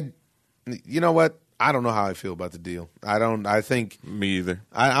 You know what? I don't know how I feel about the deal. I think. Me either.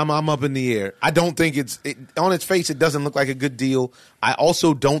 I'm up in the air. I don't think on its face, it doesn't look like a good deal. I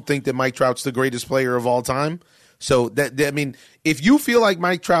also don't think that Mike Trout's the greatest player of all time. So, if you feel like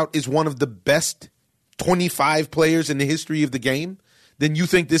Mike Trout is one of the best 25 players in the history of the game, then you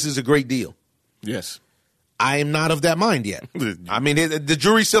think this is a great deal. Yes. I am not of that mind yet. I mean, the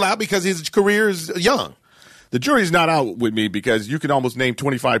jury's still out because his career is young. The jury's not out with me because you can almost name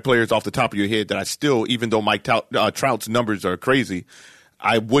 25 players off the top of your head that I still, even though Mike Trout's numbers are crazy,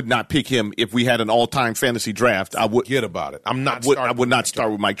 I would not pick him if we had an all-time fantasy draft. I would Forget about it. I would not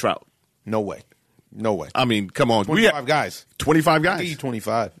start with Mike Trout. No way. No way. I mean, come on. 25 guys. 25 guys. I'll give you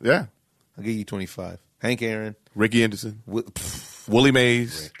 25. Yeah. I'll give you 25. Hank Aaron. Ricky Henderson. Willie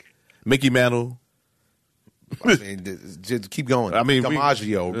Mays. Mickey Mantle. I mean, just keep going. I mean,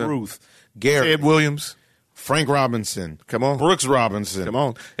 DiMaggio, Ruth, Garrett, Ted Williams, Frank Robinson. Come on. Brooks Robinson. Come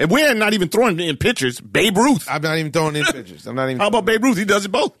on. And we're not even throwing in pitchers. Babe Ruth. I'm not even throwing in pitchers. I'm not even. How about Babe Ruth? He does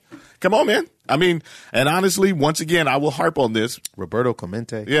it both. Come on, man. I mean, and honestly, once again, I will harp on this. Roberto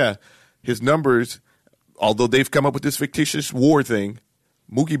Clemente. Yeah. His numbers, although they've come up with this fictitious WAR thing,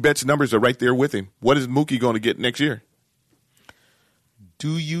 Mookie Betts' numbers are right there with him. What is Mookie going to get next year?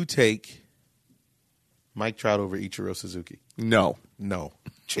 Do you take Mike Trout over Ichiro Suzuki? No. No.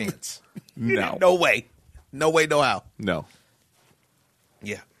 Chance. No. No way. No way, no how. No.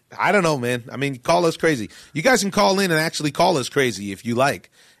 Yeah. I don't know, man. I mean, call us crazy. You guys can call in and actually call us crazy if you like.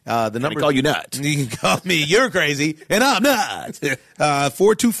 The number call you nuts. You can call me you're crazy and I'm nuts.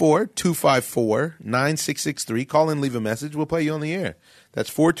 424-254-9663. Call in, leave a message. We'll play you on the air. That's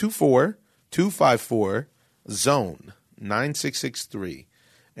 424-254-ZONE 9663.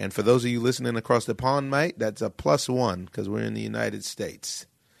 And for those of you listening across the pond, mate, that's a +1 because we're in the United States.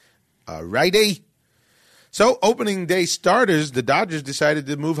 All righty. So, opening day starters, the Dodgers decided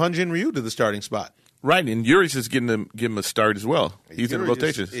to move Hyun-Jin Ryu to the starting spot. Right, and Urias is give him a start as well. He's in the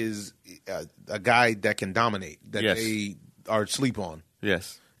rotation. Is a guy that can dominate, that Yes. they are asleep on.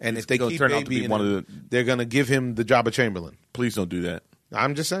 Yes. And He's if they gonna keep turn out to be babying one him, of the. they're going to give him the job of Chamberlain. Please don't do that.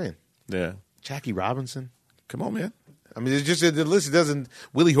 I'm just saying. Yeah. Jackie Robinson. Come on, man. I mean, it's just the list doesn't.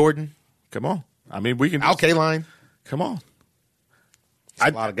 Willie Horton. Come on. I mean, we can. Al Kaline. Come on. A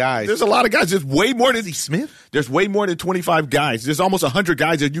lot of guys. There's a lot of guys. There's way more than Smith. There's way more than 25 guys. There's almost 100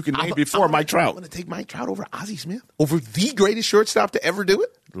 guys that you can name before Mike Trout. I'm going to take Mike Trout over Ozzie Smith, over the greatest shortstop to ever do it.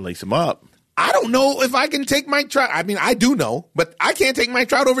 Lace him up. I don't know if I can take Mike Trout. I mean, I do know, but I can't take Mike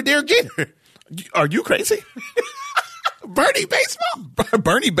Trout over Derrick Jeter. Are you crazy? Bernie Baseball.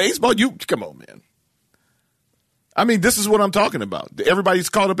 Bernie Baseball? You come on, man. I mean, this is what I'm talking about. Everybody's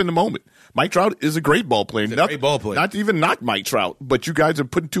caught up in the moment. Mike Trout is a great ball player. Great ball player. Not even knock Mike Trout, but you guys are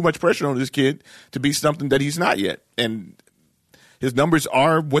putting too much pressure on this kid to be something that he's not yet. And his numbers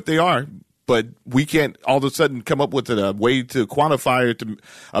are what they are, but we can't all of a sudden come up with a way to quantify it,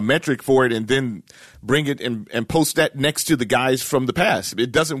 a metric for it, and then bring it and post that next to the guys from the past.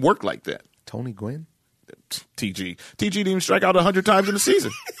 It doesn't work like that. Tony Gwynn. TG didn't even strike out 100 times in the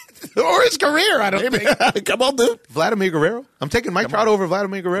season. Or his career, I don't think. Come on, dude. Vladimir Guerrero. I'm taking Mike Trout over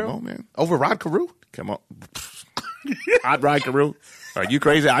Vladimir Guerrero. Come on, man. Over Rod Carew. Come on. I'd ride Carew. Are you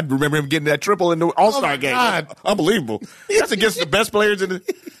crazy? I remember him getting that triple in the All-Star game. God. Unbelievable. That's against the best players in the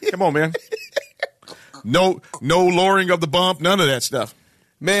 – come on, man. No lowering of the bump, none of that stuff.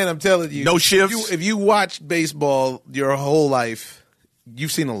 Man, I'm telling you. No shifts. If you watched baseball your whole life,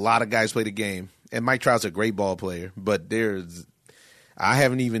 you've seen a lot of guys play the game. And Mike Trout's a great ball player, but Rick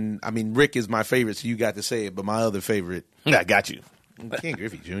is my favorite, so you got to say it, but my other favorite. I got you. Ken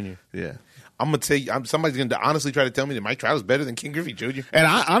Griffey Jr. Yeah. I'm going to tell you, somebody's going to honestly try to tell me that Mike Trout is better than Ken Griffey Jr. And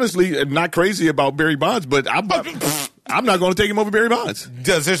I honestly am not crazy about Barry Bonds, but I'm not going to take him over Barry Bonds.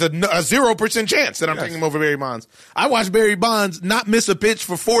 There's a 0% chance that I'm taking him over Barry Bonds. I watched Barry Bonds not miss a pitch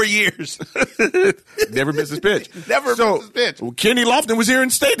for 4 years. Never miss his pitch. Never miss his pitch. Well, Kenny Lofton was here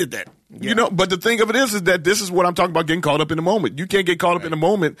and stated that. Yeah. You know, but the thing of it is that this is what I'm talking about, getting caught up in the moment. You can't get caught up in the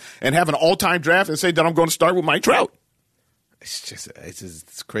moment and have an all-time draft and say that I'm going to start with Mike Trout.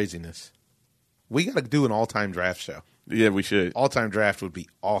 It's craziness. We got to do an all-time draft show. Yeah, we should. All-time draft would be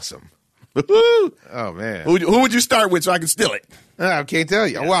awesome. Oh, man. Who would you start with so I can steal it? I can't tell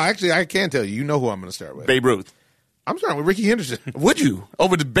you. Yeah. Well, actually, I can tell you. You know who I'm going to start with. Babe Ruth. I'm starting with Ricky Henderson. Would you?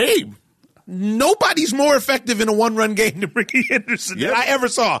 Over the Babe? Nobody's more effective in a one-run game than Ricky Henderson that I ever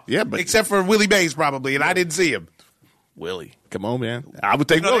saw. Yeah, but except for Willie Mays, probably, and I didn't see him. Willie. Come on, man. I would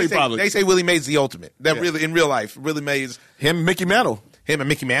take Willie probably. They say Willie Mays is the ultimate. Really, in real life, Willie Mays. Him, Mickey Mantle. Him and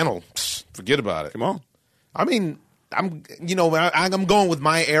Mickey Mantle. Forget about it. Come on. I mean, I'm going with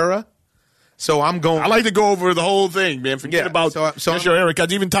my era. So I'm going. I like to go over the whole thing, man. Forget about just your era,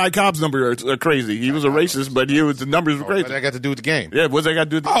 because even Ty Cobb's numbers are crazy. He was a racist, but the numbers were crazy. What that got to do with the game? Yeah, what's that got to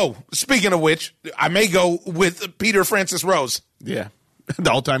do with the game? Oh, speaking of which, I may go with Peter Francis Rose. Yeah, the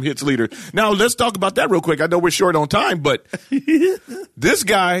all-time hits leader. Now, let's talk about that real quick. I know we're short on time, but this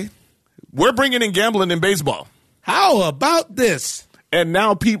guy We're bringing in gambling in baseball. How about this? And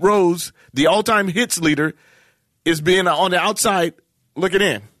now Pete Rose, the all-time hits leader, is being on the outside looking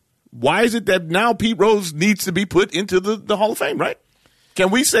in. Why is it that now Pete Rose needs to be put into the Hall of Fame, right?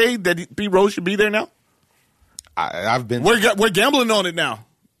 Can we say that Pete Rose should be there now? We're gambling on it now.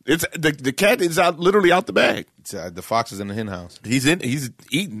 It's the cat is literally out the bag. The fox is in the hen house. He's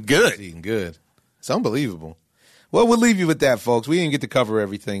eating good. He's eating good. It's unbelievable. Well, we'll leave you with that, folks. We didn't get to cover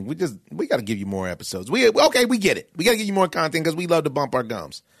everything. We got to give you more episodes. We get it. We got to give you more content because we love to bump our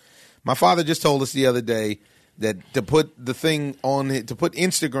gums. My father just told us the other day that to put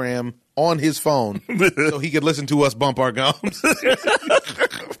Instagram on his phone so he could listen to us bump our gums.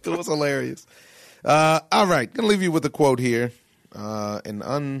 It was hilarious. All right, gonna leave you with a quote here, an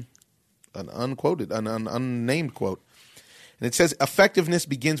unnamed quote, and it says, "Effectiveness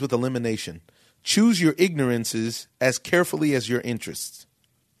begins with elimination. Choose your ignorances as carefully as your interests."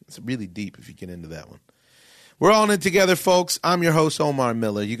 It's really deep if you get into that one. We're all in it together, folks. I'm your host, Omar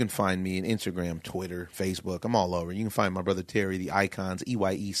Miller. You can find me on Instagram, Twitter, Facebook. I'm all over. You can find my brother Terry, the Icons,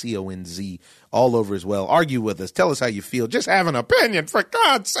 EYECONZ, all over as well. Argue with us. Tell us how you feel. Just have an opinion, for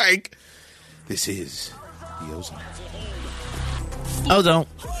God's sake. This is the Ozone. Ozone.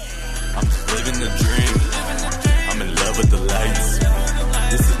 I'm just living the dream. I'm in love with the lights.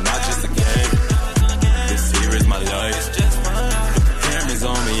 This is not just a game. This here is my life. Put the cameras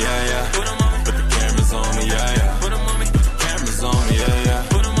on me, yeah, yeah. Put the cameras on me, yeah, yeah. Put the cameras on me, yeah, yeah.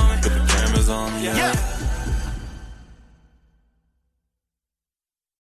 Put the cameras on me, yeah.